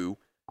 2,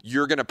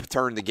 you're going to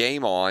turn the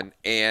game on,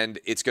 and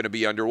it's going to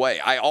be underway.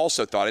 I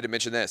also thought, I didn't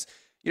mention this,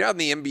 in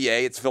the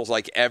NBA, it feels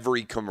like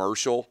every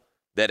commercial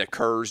that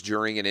occurs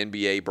during an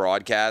NBA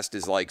broadcast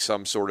is like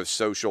some sort of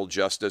social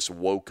justice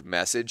woke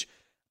message.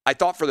 I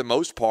thought for the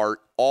most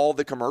part, all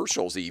the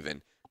commercials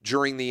even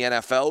during the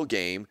NFL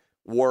game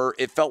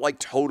it felt like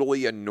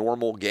totally a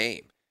normal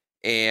game.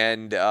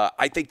 And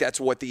I think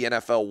that's what the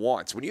NFL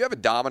wants. When you have a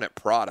dominant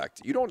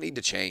product, you don't need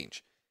to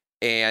change.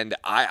 And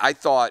I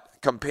thought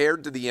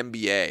compared to the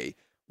NBA,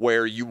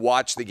 where you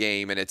watch the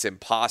game and it's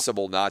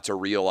impossible not to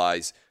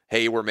realize,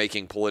 hey, we're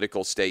making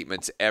political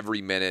statements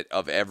every minute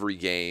of every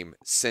game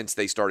since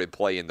they started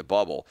playing the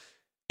bubble.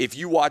 If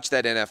you watch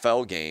that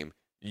NFL game,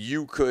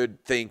 you could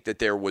think that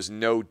there was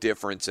no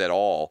difference at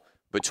all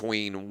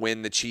between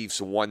when the Chiefs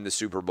won the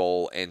Super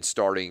Bowl and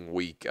starting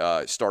week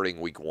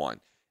 1.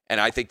 And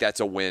I think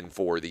that's a win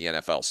for the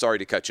NFL. Sorry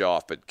to cut you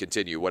off, but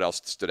continue. What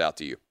else stood out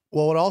to you?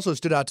 Well, what also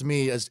stood out to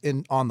me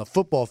on the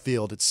football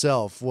field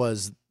itself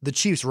was the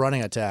Chiefs'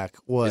 running attack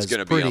was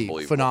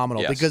pretty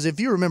phenomenal. Yes. Because if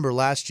you remember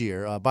last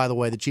year, by the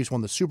way, the Chiefs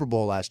won the Super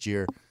Bowl last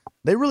year.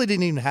 They really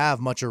didn't even have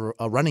much of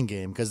a running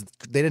game because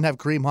they didn't have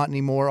Kareem Hunt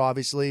anymore,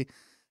 obviously,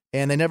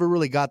 and they never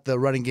really got the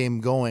running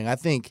game going. I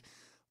think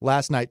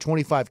last night,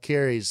 25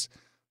 carries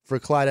for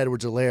Clyde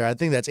Edwards-Helaire. I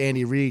think that's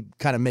Andy Reid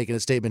kind of making a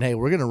statement, hey,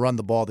 we're going to run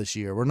the ball this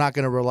year. We're not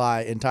going to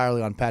rely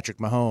entirely on Patrick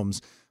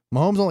Mahomes.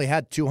 Mahomes only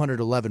had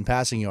 211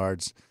 passing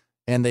yards,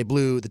 and they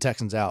blew the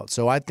Texans out.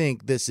 So I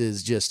think this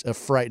is just a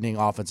frightening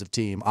offensive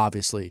team,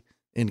 obviously,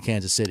 in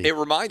Kansas City. It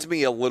reminds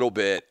me a little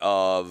bit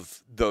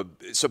of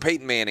so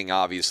Peyton Manning,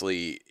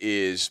 obviously,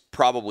 is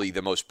probably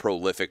the most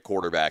prolific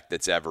quarterback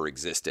that's ever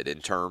existed in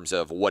terms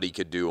of what he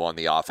could do on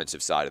the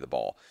offensive side of the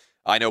ball.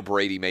 I know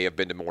Brady may have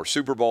been to more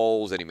Super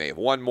Bowls and he may have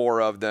won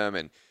more of them,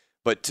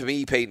 But to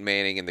me, Peyton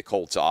Manning and the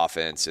Colts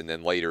offense, and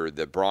then later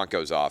the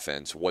Broncos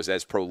offense, was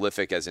as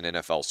prolific as an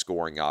NFL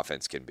scoring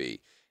offense can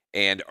be.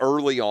 And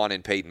early on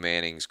in Peyton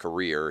Manning's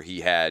career,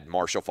 he had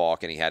Marshall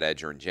Faulk and he had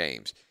Edgerrin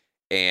James.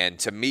 And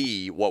to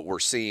me, what we're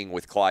seeing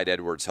with Clyde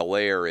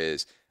Edwards-Helaire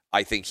is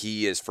I think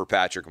he is, for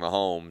Patrick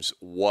Mahomes,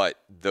 what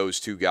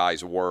those two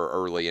guys were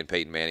early in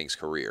Peyton Manning's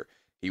career.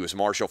 He was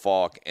Marshall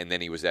Faulk, and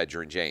then he was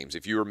Edgerrin James.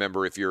 If you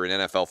remember, if you're an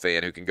NFL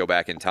fan who can go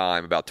back in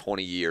time about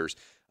 20 years,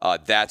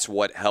 that's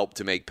what helped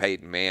to make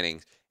Peyton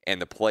Manning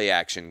and the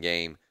play-action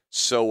game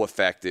so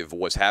effective,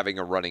 was having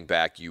a running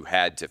back you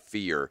had to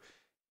fear.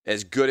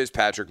 As good as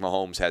Patrick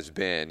Mahomes has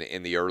been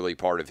in the early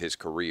part of his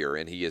career,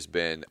 and he has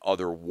been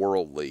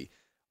otherworldly,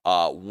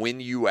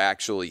 when you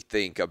actually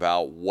think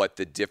about what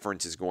the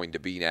difference is going to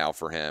be now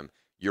for him,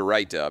 you're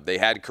right, Dub. They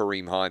had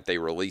Kareem Hunt. They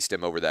released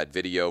him over that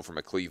video from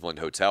a Cleveland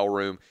hotel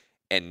room.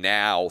 And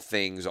now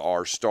things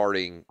are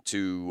starting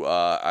to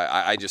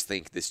I just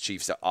think this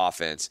Chiefs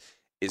offense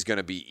is going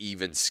to be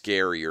even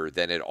scarier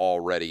than it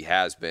already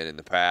has been in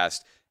the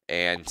past.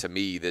 And to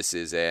me, this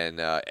is an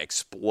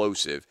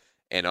explosive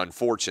and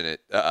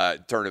unfortunate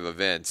turn of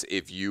events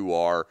if you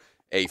are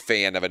a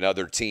fan of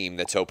another team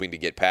that's hoping to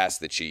get past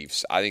the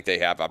Chiefs. I think they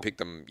have. I picked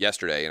them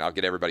yesterday, and I'll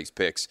get everybody's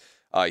picks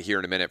here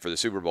in a minute for the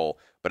Super Bowl.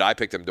 But I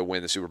picked them to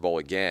win the Super Bowl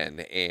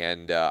again,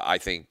 and I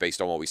think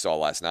based on what we saw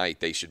last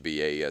night, they should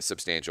be a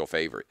substantial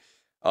favorite.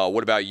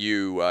 What about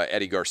you,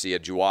 Eddie Garcia?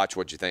 Did you watch?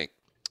 What'd you think?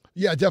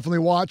 Yeah, definitely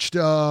watched.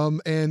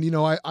 And, you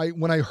know, I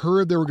when I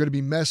heard there were going to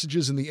be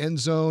messages in the end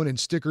zone and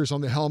stickers on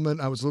the helmet,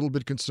 I was a little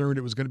bit concerned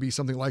it was going to be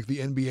something like the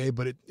NBA,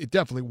 but it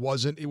definitely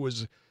wasn't. It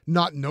was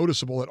not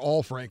noticeable at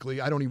all, frankly.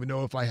 I don't even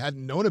know if I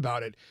hadn't known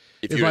about it.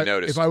 If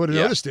I would have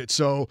noticed it.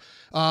 So,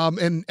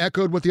 and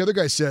echoed what the other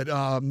guy said.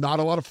 Not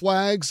a lot of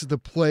flags. The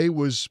play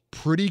was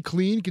pretty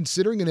clean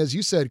considering. And as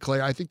you said, Clay,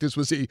 I think this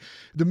was the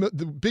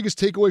biggest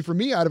takeaway for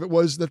me out of it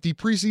was that the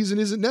preseason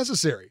isn't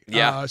necessary.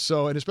 Yeah.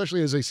 So, and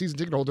especially as a season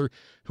ticket holder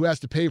who has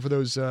to pay for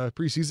those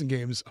preseason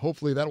games,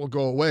 hopefully that will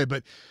go away.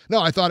 But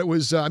no, I thought it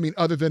was,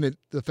 other than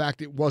the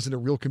fact it wasn't a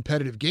real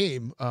competitive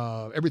game,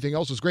 everything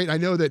else was great. I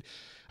know that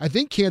I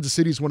think Kansas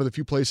City is one of the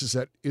few places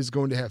that is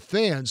going to have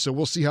fans, so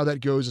we'll see how that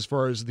goes as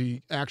far as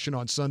the action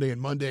on Sunday and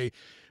Monday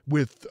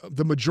with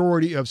the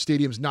majority of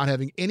stadiums not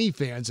having any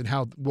fans and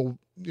how we'll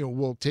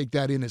take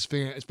that in as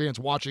fans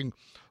watching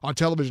on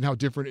television, how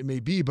different it may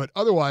be. But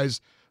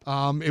otherwise,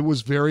 it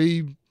was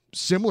very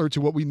similar to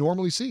what we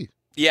normally see.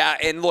 Yeah,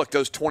 and look,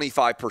 those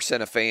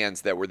 25% of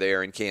fans that were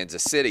there in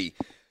Kansas City,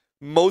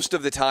 most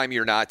of the time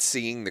you're not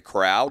seeing the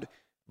crowd,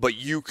 but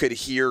you could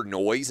hear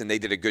noise, and they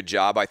did a good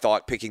job, I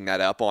thought, picking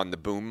that up on the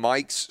boom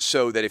mics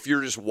so that if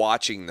you're just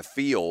watching the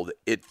field,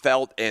 it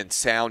felt and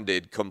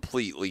sounded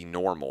completely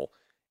normal,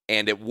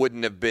 and it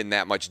wouldn't have been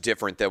that much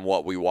different than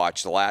what we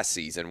watched last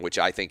season, which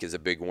I think is a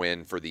big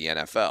win for the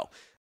NFL.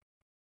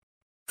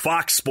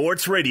 Fox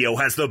Sports Radio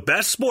has the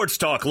best sports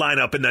talk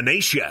lineup in the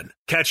nation.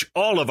 Catch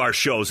all of our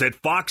shows at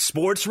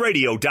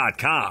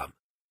foxsportsradio.com.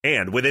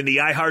 And within the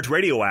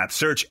iHeartRadio app,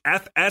 search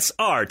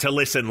FSR to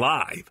listen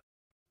live.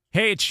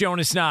 Hey, it's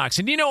Jonas Knox,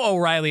 and you know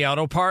O'Reilly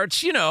Auto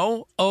Parts. You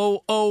know,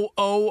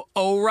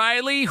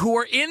 O'Reilly, who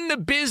are in the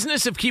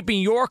business of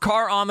keeping your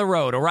car on the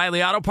road.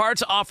 O'Reilly Auto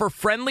Parts offer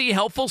friendly,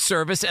 helpful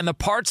service and the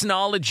parts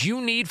knowledge you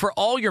need for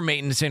all your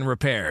maintenance and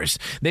repairs.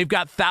 They've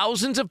got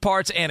thousands of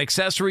parts and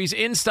accessories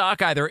in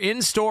stock, either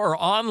in-store or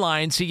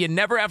online, so you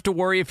never have to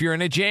worry if you're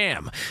in a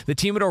jam. The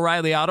team at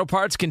O'Reilly Auto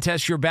Parts can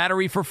test your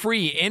battery for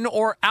free in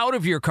or out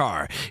of your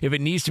car. If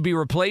it needs to be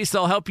replaced,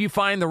 they'll help you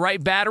find the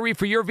right battery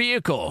for your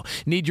vehicle.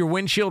 Need your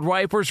windshield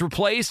wipers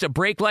replaced, a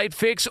brake light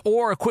fix,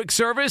 or a quick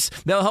service?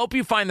 They'll help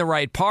you find the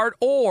right part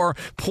or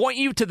point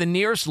you to the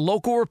nearest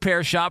local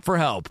repair shop for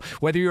help.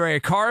 Whether you're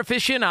a car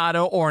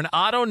aficionado or an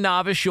auto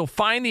novice, you'll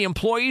find the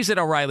employees at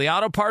O'Reilly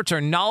Auto Parts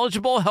are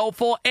knowledgeable,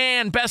 helpful,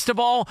 and best of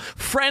all,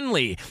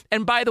 friendly.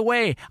 And by the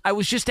way, I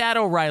was just at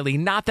O'Reilly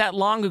not that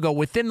long ago,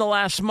 within the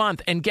last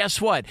month, and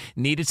guess what?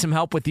 Needed some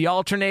help with the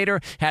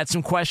alternator, had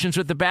some questions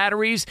with the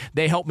batteries.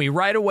 They helped me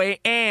right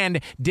away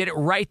and did it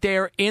right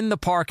there in the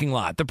parking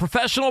lot. The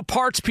professional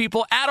parts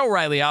people at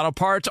O'Reilly Auto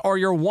Parts are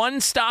your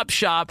one-stop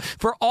shop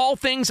for all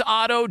things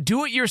auto,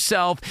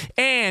 do-it-yourself,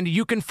 and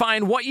you can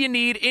find what you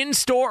need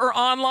in-store or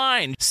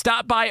online.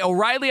 Stop by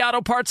O'Reilly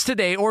Auto Parts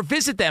today or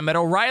visit them at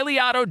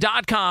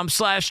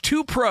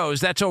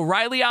O'ReillyAuto.com/2pros. That's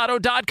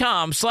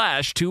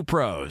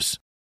O'ReillyAuto.com/2pros.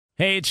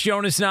 Hey, it's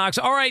Jonas Knox.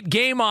 All right,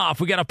 game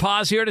off. We got to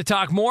pause here to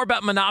talk more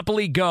about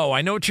Monopoly Go.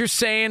 I know what you're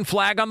saying.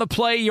 Flag on the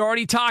play. You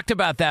already talked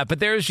about that, but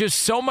there's just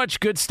so much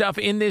good stuff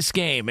in this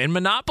game. In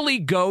Monopoly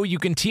Go, you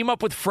can team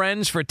up with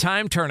friends for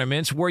time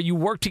tournaments where you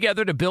work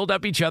together to build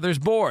up each other's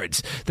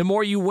boards. The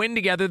more you win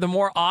together, the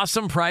more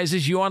awesome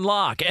prizes you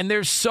unlock. And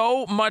there's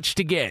so much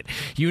to get.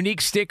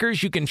 Unique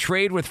stickers you can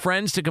trade with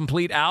friends to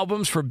complete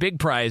albums for big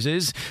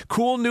prizes.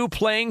 Cool new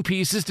playing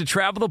pieces to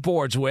travel the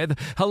boards with.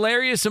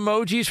 Hilarious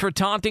emojis for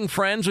taunting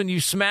friends when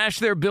you smash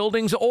their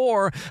buildings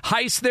or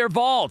heist their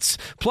vaults.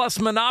 Plus,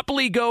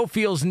 Monopoly Go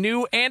feels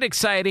new and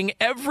exciting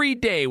every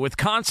day with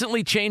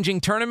constantly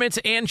changing tournaments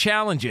and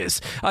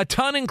challenges. A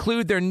ton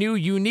include their new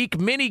unique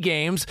mini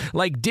games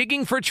like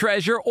digging for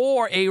treasure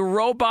or a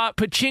robot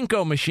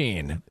pachinko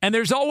machine. And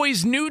there's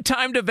always new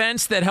timed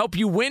events that help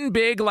you win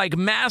big, like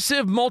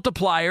massive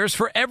multipliers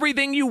for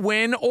everything you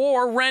win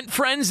or rent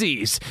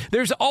frenzies.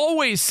 There's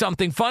always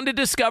something fun to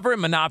discover in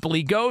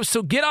Monopoly Go,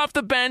 so get off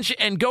the bench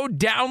and go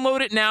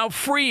download it now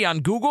free on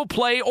Google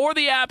Play or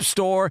the App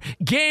Store.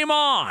 Game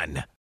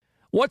on!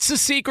 What's the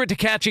secret to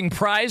catching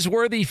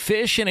prize-worthy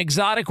fish in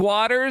exotic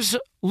waters?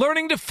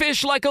 Learning to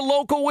fish like a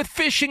local with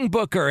Fishing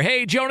Booker.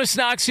 Hey, Jonas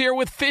Knox here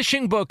with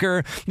Fishing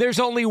Booker. There's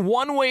only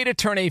one way to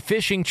turn a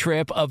fishing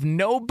trip of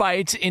no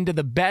bites into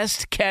the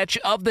best catch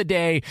of the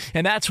day,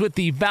 and that's with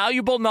the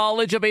valuable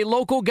knowledge of a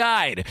local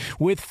guide.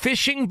 With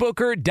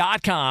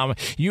FishingBooker.com,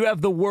 you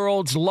have the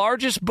world's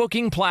largest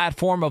booking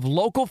platform of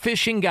local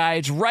fishing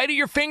guides right at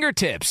your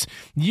fingertips.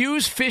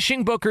 Use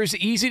Fishing Booker's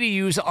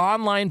easy-to-use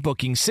online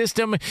booking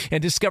system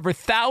and discover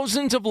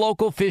thousands of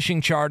local fishing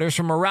charters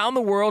from around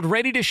the world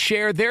ready to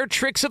share their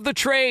tricks of the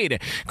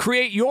trade.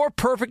 Create your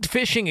perfect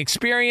fishing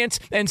experience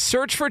and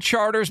search for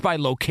charters by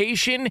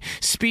location,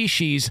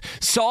 species,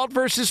 salt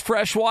versus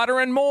freshwater,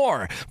 and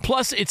more.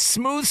 Plus, it's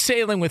smooth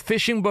sailing with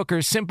Fishing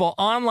Booker's simple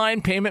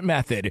online payment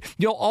method.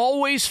 You'll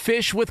always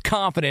fish with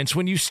confidence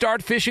when you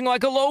start fishing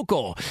like a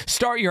local.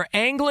 Start your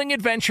angling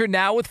adventure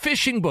now with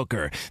Fishing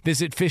Booker.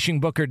 Visit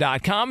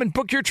FishingBooker.com and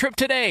book your trip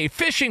today.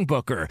 Fishing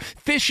Booker.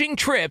 Fishing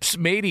trips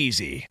made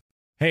easy.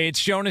 Hey,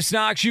 it's Jonas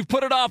Knox. You've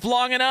put it off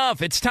long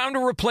enough. It's time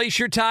to replace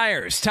your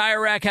tires.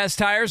 Tire Rack has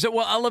tires that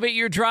will elevate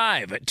your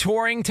drive.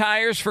 Touring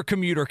tires for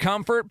commuter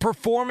comfort,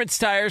 performance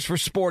tires for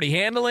sporty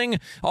handling,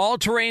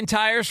 all-terrain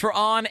tires for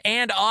on-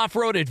 and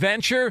off-road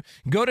adventure.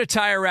 Go to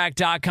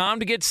TireRack.com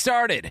to get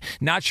started.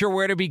 Not sure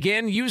where to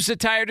begin? Use the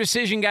Tire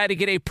Decision Guide to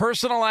get a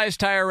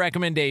personalized tire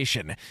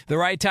recommendation. The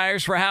right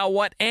tires for how,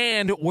 what,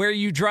 and where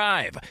you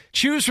drive.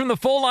 Choose from the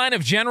full line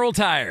of General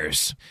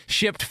Tires.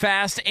 Shipped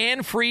fast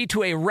and free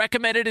to a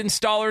recommended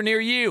installer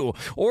near you,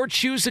 or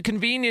choose the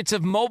convenience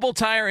of mobile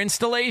tire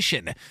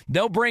installation.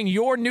 They'll bring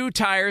your new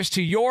tires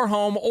to your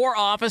home or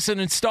office and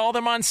install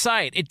them on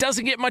site. It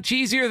doesn't get much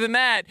easier than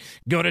that.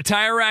 Go to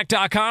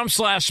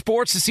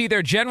TireRack.com/sports to see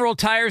their General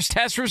Tires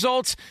test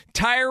results,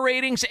 tire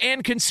ratings,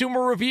 and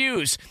consumer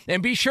reviews.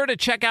 And be sure to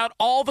check out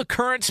all the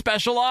current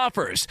special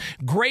offers.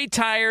 Great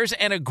tires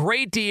and a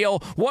great deal.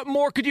 What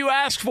more could you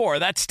ask for?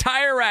 That's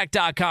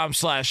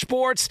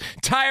TireRack.com/sports.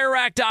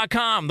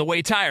 TireRack.com, the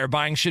way tire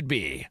buying should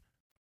be.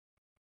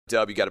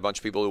 Dub, you got a bunch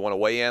of people who want to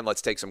weigh in.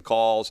 Let's take some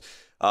calls.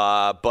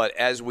 But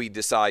as we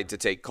decide to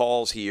take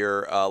calls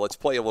here, let's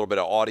play a little bit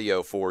of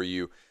audio for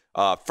you.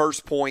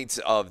 First points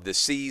of the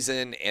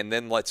season, and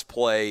then let's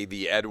play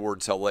the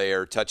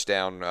Edwards-Helaire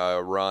touchdown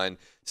run.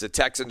 It's the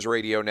Texans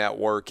Radio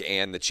Network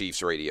and the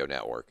Chiefs Radio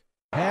Network.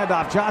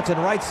 Handoff, Johnson,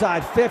 right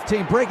side,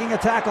 15, breaking a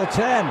tackle,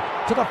 10,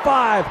 to the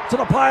 5, to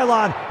the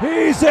pylon.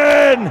 He's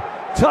in!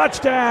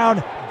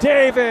 Touchdown,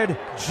 David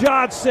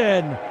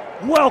Johnson.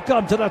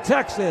 Welcome to the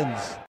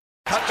Texans.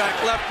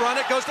 Cutback left run,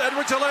 it goes to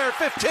Edwards-Helaire,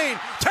 15,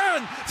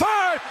 10,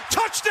 5,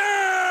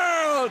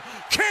 touchdown!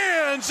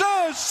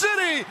 Kansas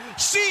City,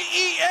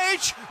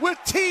 CEH with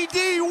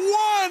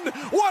TD1.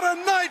 What a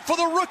night for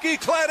the rookie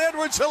Clyde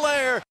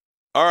Edwards-Helaire.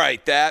 All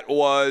right, that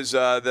was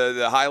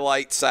the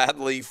highlight.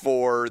 Sadly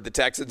for the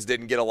Texans,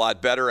 didn't get a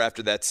lot better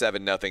after that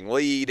 7-0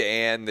 lead,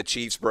 and the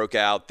Chiefs broke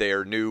out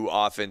their new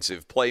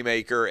offensive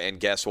playmaker, and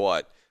guess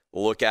what?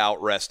 Look out,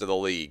 rest of the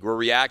league. We're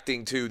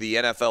reacting to the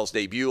NFL's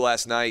debut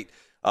last night.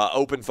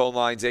 Open phone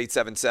lines,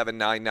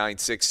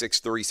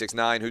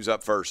 877-996-6369. Who's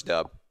up first,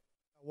 Dub?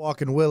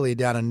 Walking Willie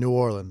down in New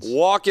Orleans.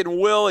 Walking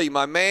Willie,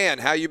 my man.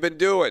 How you been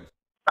doing?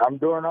 I'm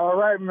doing all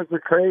right,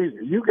 Mr.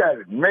 Crazy. You got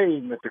it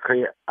made, Mr.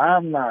 Crazy.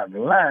 I'm not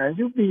lying.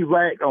 You be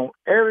right on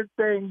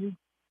everything you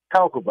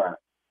talk about.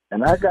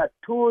 And I got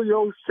two of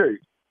your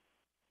shirts.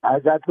 I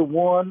got the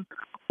one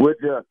with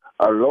the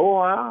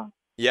Aloha.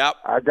 Yep.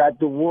 I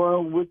got the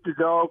one with the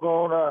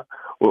doggone,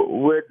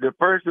 with the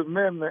First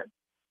Amendment.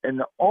 And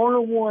the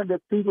only one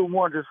that people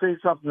wanted to say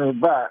something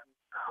about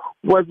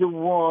was the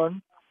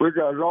one with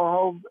the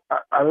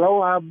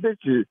Aloha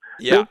bitches.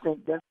 Yeah. They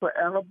think that's for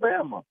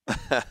Alabama.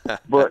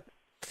 but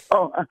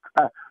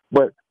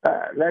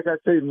like I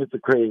say, Mr.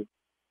 Craig,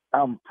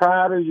 I'm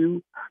proud of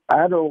you.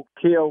 I don't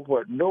care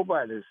what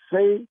nobody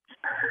say.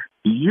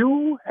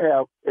 You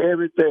have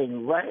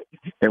everything right.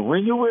 And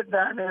when you went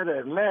down there to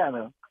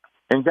Atlanta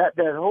and got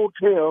that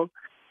hotel,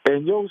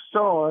 and your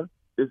son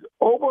is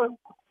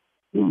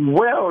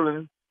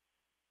overwhelming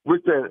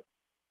with the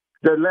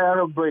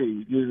Atlanta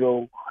Braves, you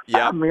know.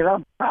 Yeah. I mean,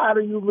 I'm proud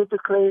of you, Mr.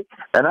 Clay,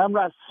 and I'm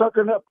not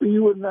sucking up to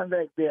you and nothing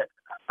like that.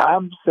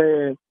 I'm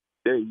saying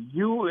that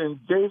you and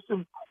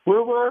Jason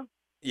Wilbur,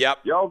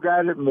 y'all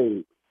got it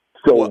made.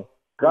 So,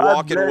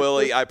 Walking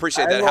Willie, you. I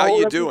appreciate that. How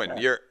you doing?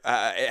 You're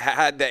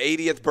had the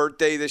 80th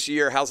birthday this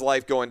year. How's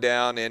life going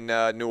down in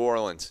New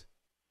Orleans?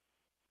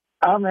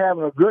 I'm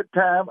having a good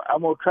time.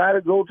 I'm going to try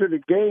to go to the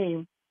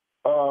game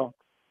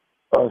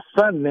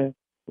Sunday,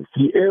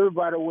 see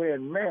everybody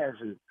wearing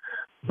masks,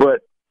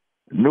 but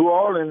New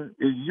Orleans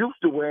is used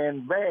to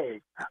wearing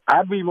bags.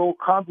 I'd be more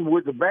comfortable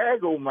with the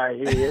bag on my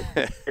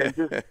head and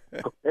just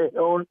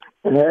go on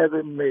and have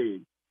it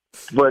made.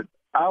 But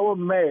our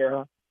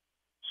mayor,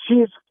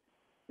 she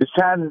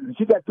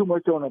got too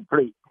much on her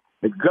plate.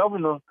 The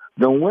governor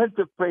done went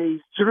to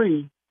phase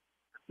 3,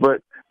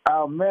 but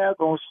our mayor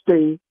gonna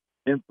stay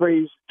in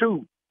phase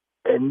 2,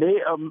 and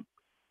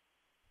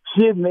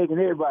she's making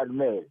everybody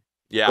mad.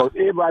 Yeah. Because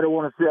everybody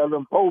want to sell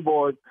them po'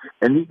 boys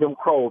and eat them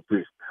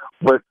crawfish.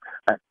 But,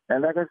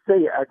 and like I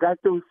say, I got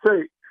those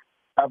shirts.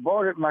 I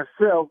bought it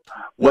myself.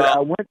 But I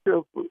went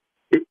to,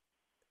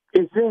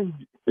 it's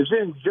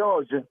in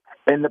Georgia,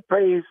 and the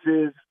place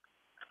is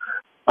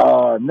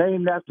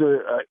named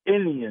after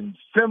Indians,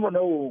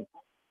 Seminole,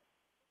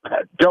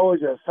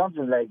 Georgia, or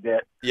something like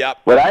that. Yep.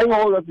 But I ain't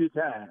gonna hold up your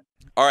time.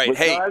 All right, But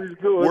hey, God is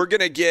good. we're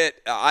going to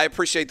get – I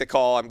appreciate the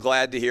call. I'm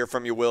glad to hear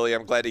from you, Willie.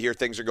 I'm glad to hear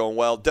things are going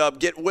well.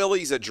 Dub, get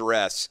Willie's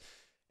address,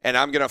 and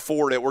I'm going to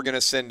forward it. We're going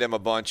to send him a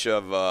bunch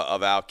of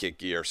Outkick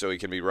gear so he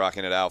can be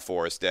rocking it out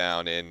for us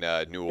down in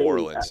New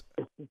Orleans.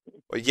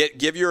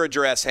 Give your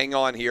address. Hang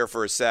on here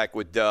for a sec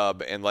with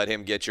Dub and let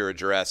him get your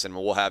address, and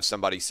we'll have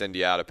somebody send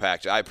you out a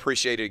package. I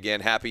appreciate it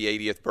again. Happy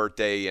 80th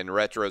birthday in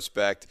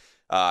retrospect.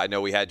 I know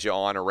we had you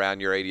on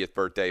around your 80th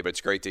birthday, but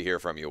it's great to hear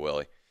from you,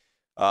 Willie.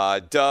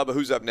 Dub,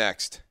 who's up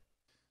next?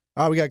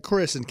 We got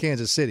Chris in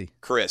Kansas City.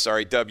 Chris. All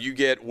right, Dub, you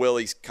get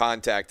Willie's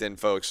contact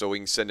info so we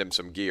can send him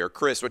some gear.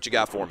 Chris, what you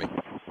got for me?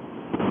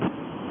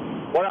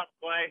 What up,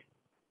 Clay?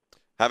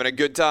 Having a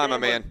good time, my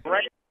man.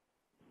 Great.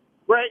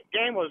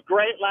 Game was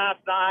great last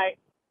night.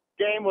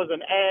 Game was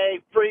an A.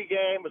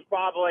 Pre-game was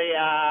probably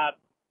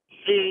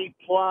C+.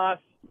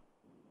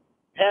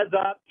 Heads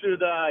up to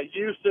the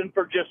Houston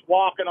for just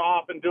walking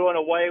off and doing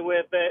away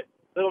with it.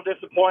 A little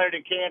disappointed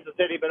in Kansas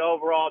City, but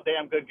overall,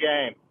 damn good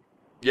game.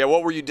 Yeah,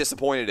 what were you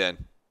disappointed in?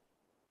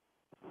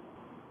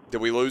 Did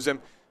we lose him?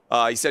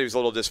 He said he was a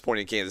little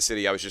disappointed in Kansas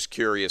City. I was just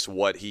curious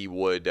what he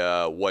would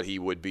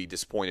be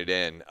disappointed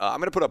in. I'm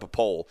going to put up a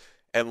poll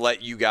and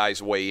let you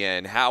guys weigh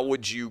in. How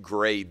would you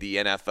grade the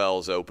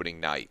NFL's opening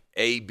night?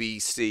 A, B,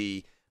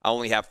 C. I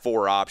only have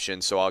 4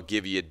 options, so I'll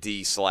give you a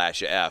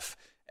D/F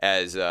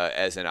as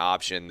an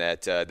option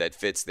that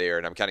fits there.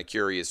 And I'm kind of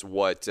curious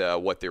what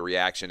the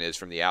reaction is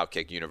from the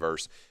Outkick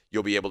universe.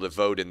 You'll be able to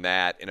vote in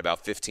that in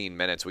about 15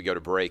 minutes. We go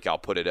to break. I'll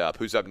put it up.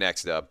 Who's up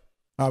next, Dub?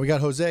 We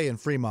got Jose in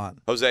Fremont.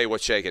 Jose,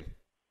 what's shaking?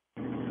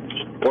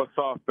 What's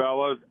up,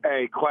 fellas?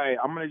 Hey, Clay,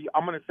 I'm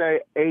gonna say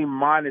A-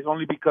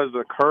 only because of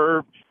the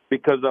curve,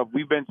 because of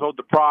we've been so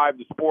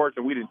deprived of sports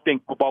and we didn't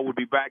think football would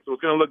be back, so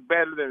it's gonna look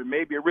better than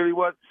maybe it really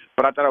was.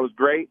 But I thought it was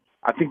great.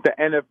 I think the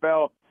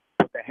NFL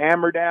put the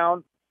hammer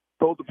down,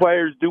 told the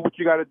players do what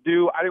you got to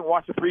do. I didn't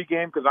watch the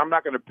pregame because I'm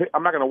not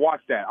gonna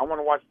watch that. I want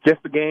to watch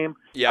just the game.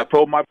 Yep. I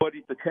told my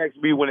buddies to text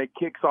me when it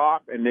kicks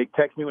off, and they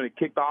text me when it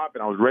kicked off,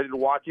 and I was ready to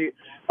watch it.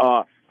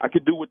 I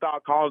could do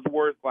without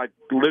Collinsworth, like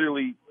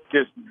literally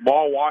just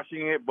ball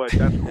washing it, but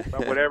that's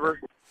whatever.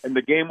 And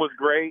the game was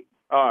great.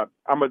 I'm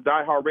a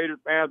diehard Raiders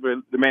fan,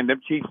 but man,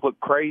 them Chiefs look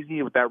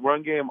crazy with that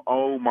run game.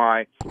 Oh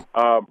my!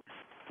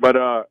 But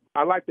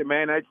I liked it,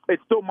 man.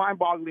 It's still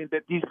mind-boggling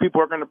that these people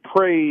are going to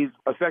praise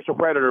a sexual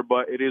predator,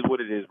 but it is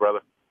what it is, brother.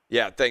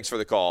 Yeah, thanks for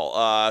the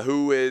call.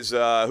 Who's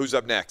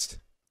up next?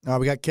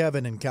 We got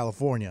Kevin in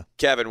California.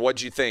 Kevin,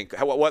 what'd you think?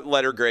 What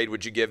letter grade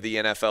would you give the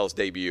NFL's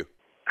debut?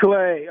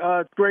 Clay,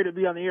 it's great to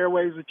be on the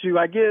airwaves with you.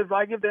 I give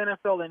the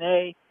NFL an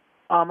A.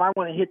 I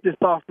want to hit this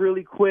off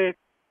really quick,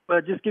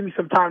 but just give me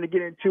some time to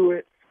get into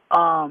it.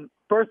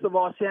 First of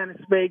all, Shannon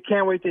Spade,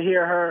 can't wait to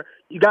hear her.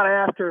 You got to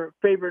ask her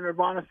favorite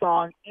Nirvana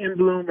song, In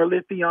Bloom or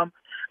Lithium.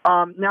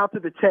 Now to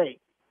the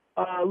take.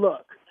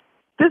 Look,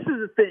 this is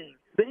the thing.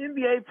 The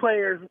NBA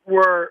players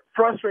were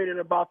frustrated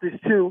about this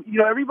too. You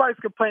know, everybody's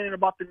complaining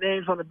about the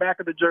names on the back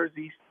of the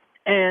jerseys.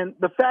 And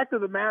the fact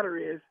of the matter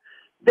is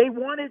they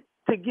wanted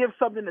to give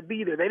something to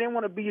be there. They didn't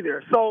want to be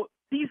there. So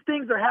these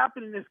things are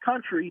happening in this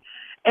country,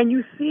 and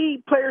you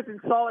see players in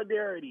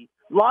solidarity,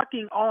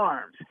 locking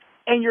arms,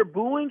 and you're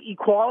booing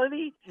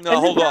equality? No,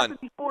 hold on.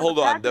 Hold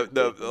on.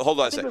 Hold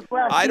on a second.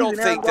 I don't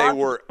think they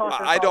were –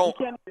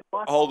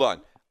 hold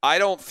on. I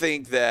don't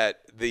think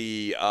that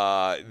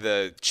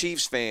the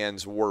Chiefs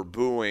fans were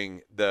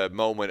booing the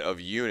moment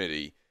of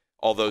unity,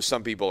 although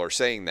some people are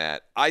saying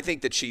that. I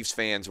think the Chiefs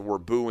fans were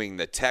booing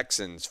the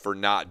Texans for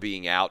not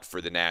being out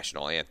for the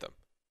national anthem.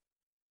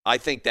 I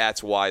think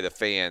that's why the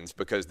fans,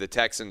 because the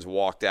Texans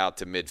walked out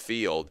to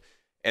midfield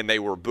and they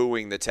were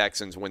booing the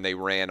Texans when they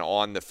ran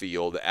on the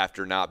field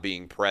after not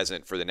being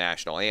present for the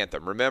national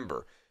anthem.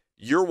 Remember,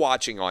 you're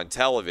watching on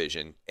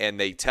television and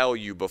they tell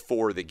you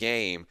before the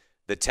game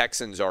the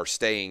Texans are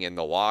staying in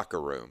the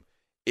locker room.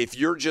 If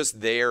you're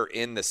just there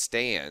in the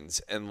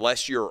stands,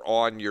 unless you're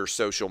on your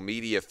social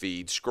media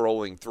feed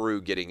scrolling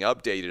through getting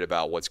updated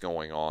about what's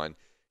going on,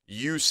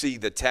 you see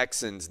the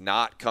Texans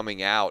not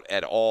coming out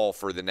at all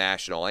for the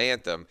national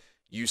anthem.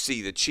 You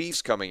see the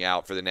Chiefs coming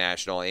out for the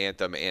national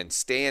anthem and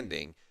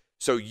standing.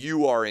 So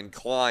you are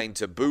inclined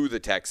to boo the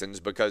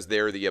Texans because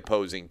they're the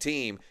opposing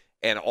team,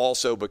 and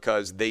also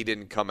because they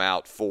didn't come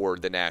out for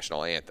the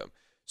national anthem.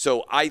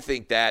 So I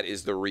think that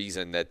is the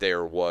reason that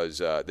there was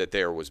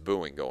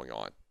booing going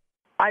on.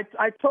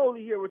 I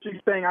totally hear what you're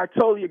saying. I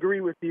totally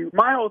agree with you.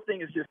 My whole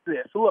thing is just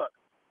this. Look,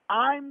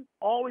 I'm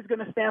always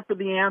going to stand for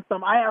the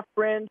anthem. I have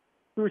friends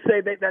who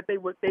say that they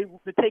would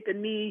take a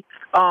knee.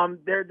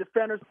 They're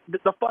defenders,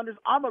 the funders.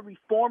 I'm a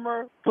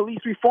police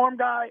reform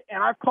guy,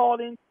 and I've called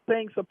in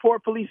saying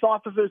support police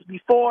officers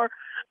before.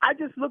 I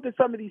just look at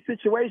some of these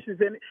situations,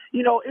 and,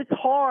 it's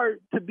hard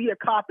to be a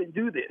cop and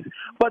do this.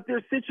 But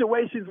there's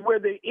situations where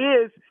there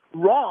is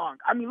wrong.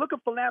 I mean, look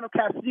at Philando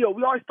Castile.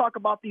 We always talk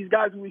about these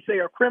guys who we say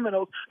are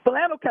criminals.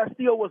 Philando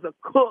Castile was a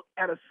cook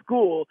at a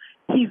school.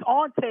 He's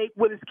on tape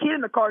with his kid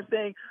in the car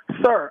saying,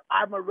 "Sir,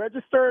 I'm a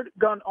registered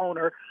gun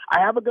owner. I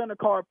have a gun in the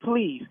car.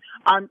 Please.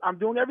 I'm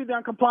doing everything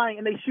I'm complying,"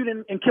 and they shoot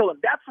him and kill him.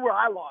 That's where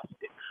I lost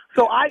it.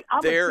 So I'm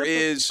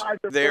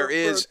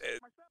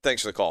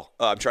Thanks for the call.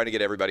 I'm trying to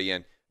get everybody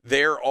in.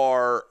 There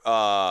are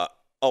a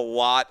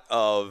lot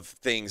of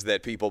things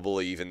that people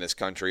believe in this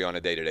country on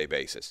a day-to-day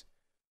basis.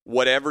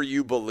 Whatever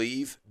you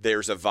believe,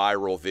 there's a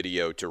viral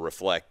video to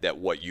reflect that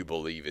what you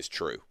believe is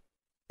true.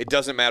 It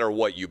doesn't matter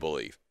what you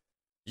believe.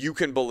 You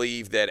can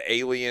believe that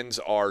aliens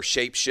are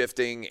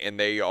shape-shifting and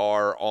they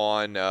are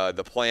on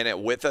the planet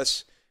with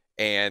us,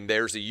 and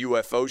there's a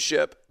UFO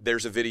ship.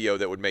 There's a video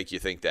that would make you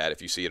think that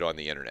if you see it on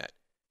the internet.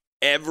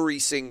 Every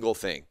single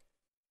thing.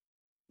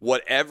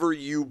 Whatever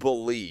you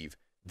believe,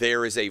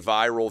 there is a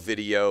viral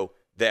video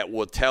that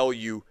will tell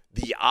you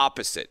the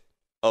opposite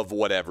of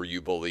whatever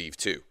you believe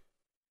too.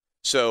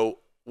 So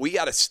we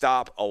got to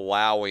stop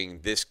allowing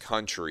this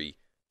country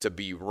to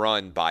be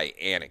run by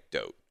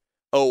anecdote.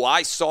 Oh,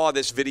 I saw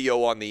this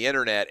video on the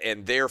internet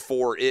and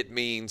therefore it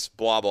means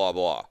blah, blah,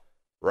 blah,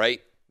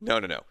 right? No.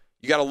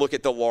 You got to look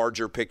at the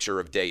larger picture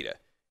of data.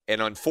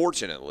 And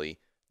unfortunately,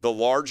 the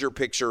larger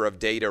picture of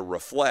data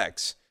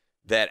reflects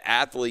that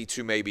athletes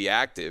who may be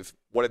active,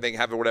 they can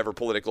have whatever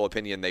political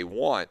opinion they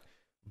want,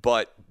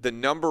 but the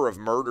number of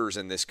murders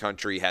in this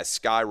country has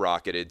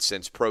skyrocketed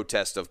since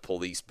protest of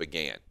police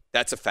began.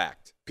 That's a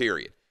fact,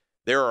 period.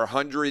 There are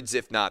hundreds,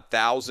 if not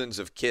thousands,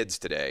 of kids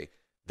today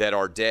that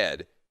are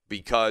dead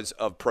because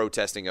of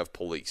protesting of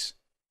police.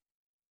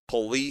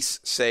 Police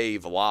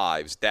save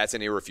lives. That's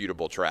an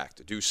irrefutable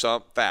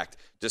fact.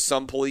 Does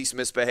some police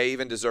misbehave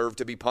and deserve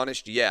to be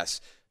punished?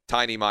 Yes.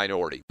 Tiny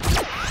minority.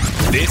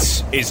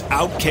 This is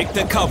Outkick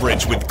the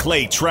Coverage with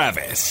Clay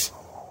Travis.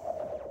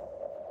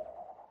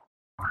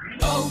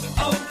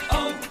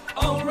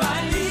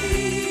 O'Reilly.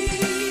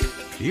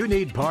 You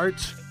need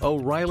parts?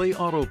 O'Reilly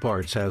Auto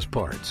Parts has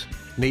parts.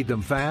 Need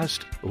them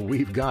fast?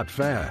 We've got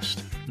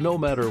fast. No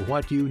matter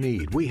what you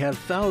need, we have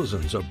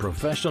thousands of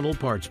professional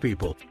parts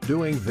people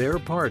doing their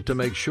part to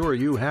make sure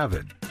you have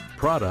it.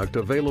 Product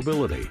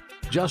availability.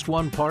 Just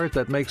one part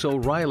that makes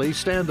O'Reilly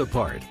stand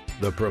apart.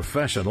 The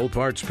professional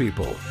parts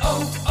people.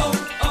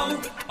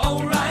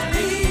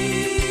 O'Reilly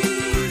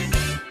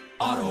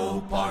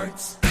Auto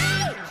Parts.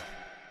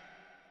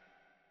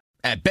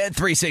 At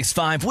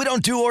Bet365, we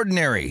don't do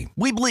ordinary.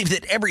 We believe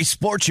that every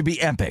sport should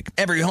be epic.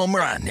 Every home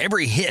run,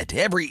 every hit,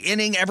 every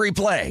inning, every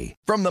play.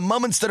 From the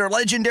moments that are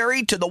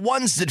legendary to the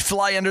ones that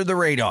fly under the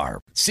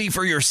radar. See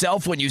for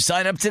yourself when you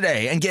sign up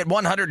today and get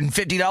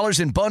 $150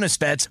 in bonus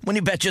bets when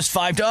you bet just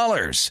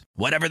 $5.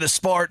 Whatever the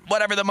sport,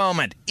 whatever the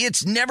moment,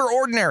 it's never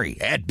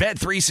ordinary at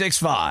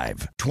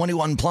Bet365.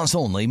 21 plus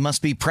only.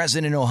 Must be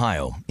present in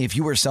Ohio. If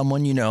you or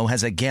someone you know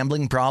has a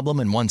gambling problem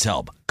and wants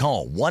help,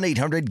 call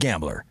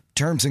 1-800-GAMBLER.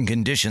 Terms and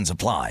conditions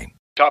apply.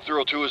 Top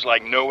Thrill 2 is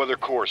like no other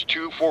course.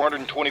 2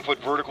 420-foot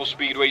vertical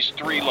speedways,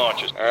 3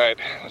 launches. All right,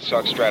 let's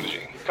talk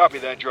strategy. Copy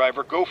that,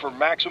 driver. Go for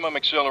maximum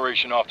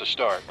acceleration off the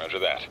start. Roger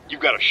that.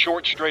 You've got a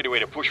short straightaway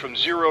to push from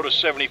 0 to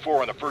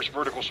 74 on the first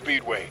vertical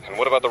speedway. And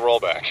what about the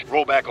rollback?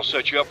 Rollback will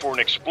set you up for an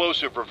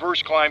explosive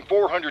reverse climb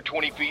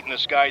 420 feet in the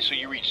sky so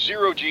you reach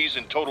 0 G's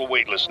in total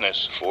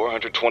weightlessness.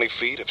 420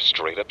 feet of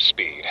straight-up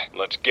speed.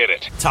 Let's get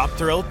it. Top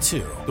Thrill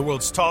 2, the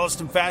world's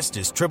tallest and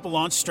fastest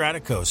triple-launch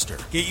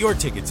stratocoaster. Get your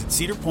tickets at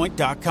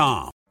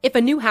cedarpoint.com. If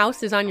a new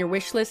house is on your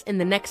wish list in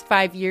the next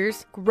 5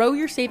 years, grow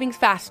your savings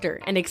faster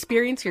and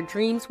experience your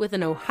dreams with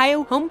an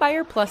Ohio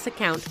Homebuyer Plus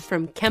account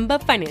from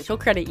Kemba Financial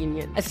Credit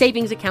Union. A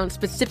savings account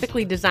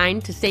specifically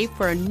designed to save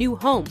for a new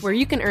home where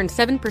you can earn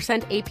 7%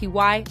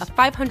 APY,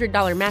 a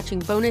 $500 matching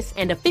bonus,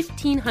 and a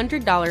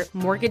 $1,500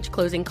 mortgage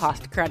closing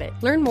cost credit.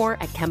 Learn more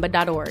at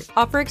Kemba.org.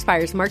 Offer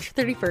expires March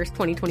 31st,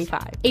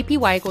 2025.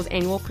 APY equals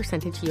annual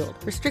percentage yield.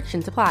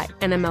 Restrictions apply.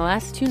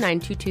 NMLS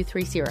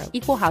 292230.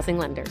 Equal housing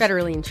lender.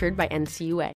 Federally insured by NCUA.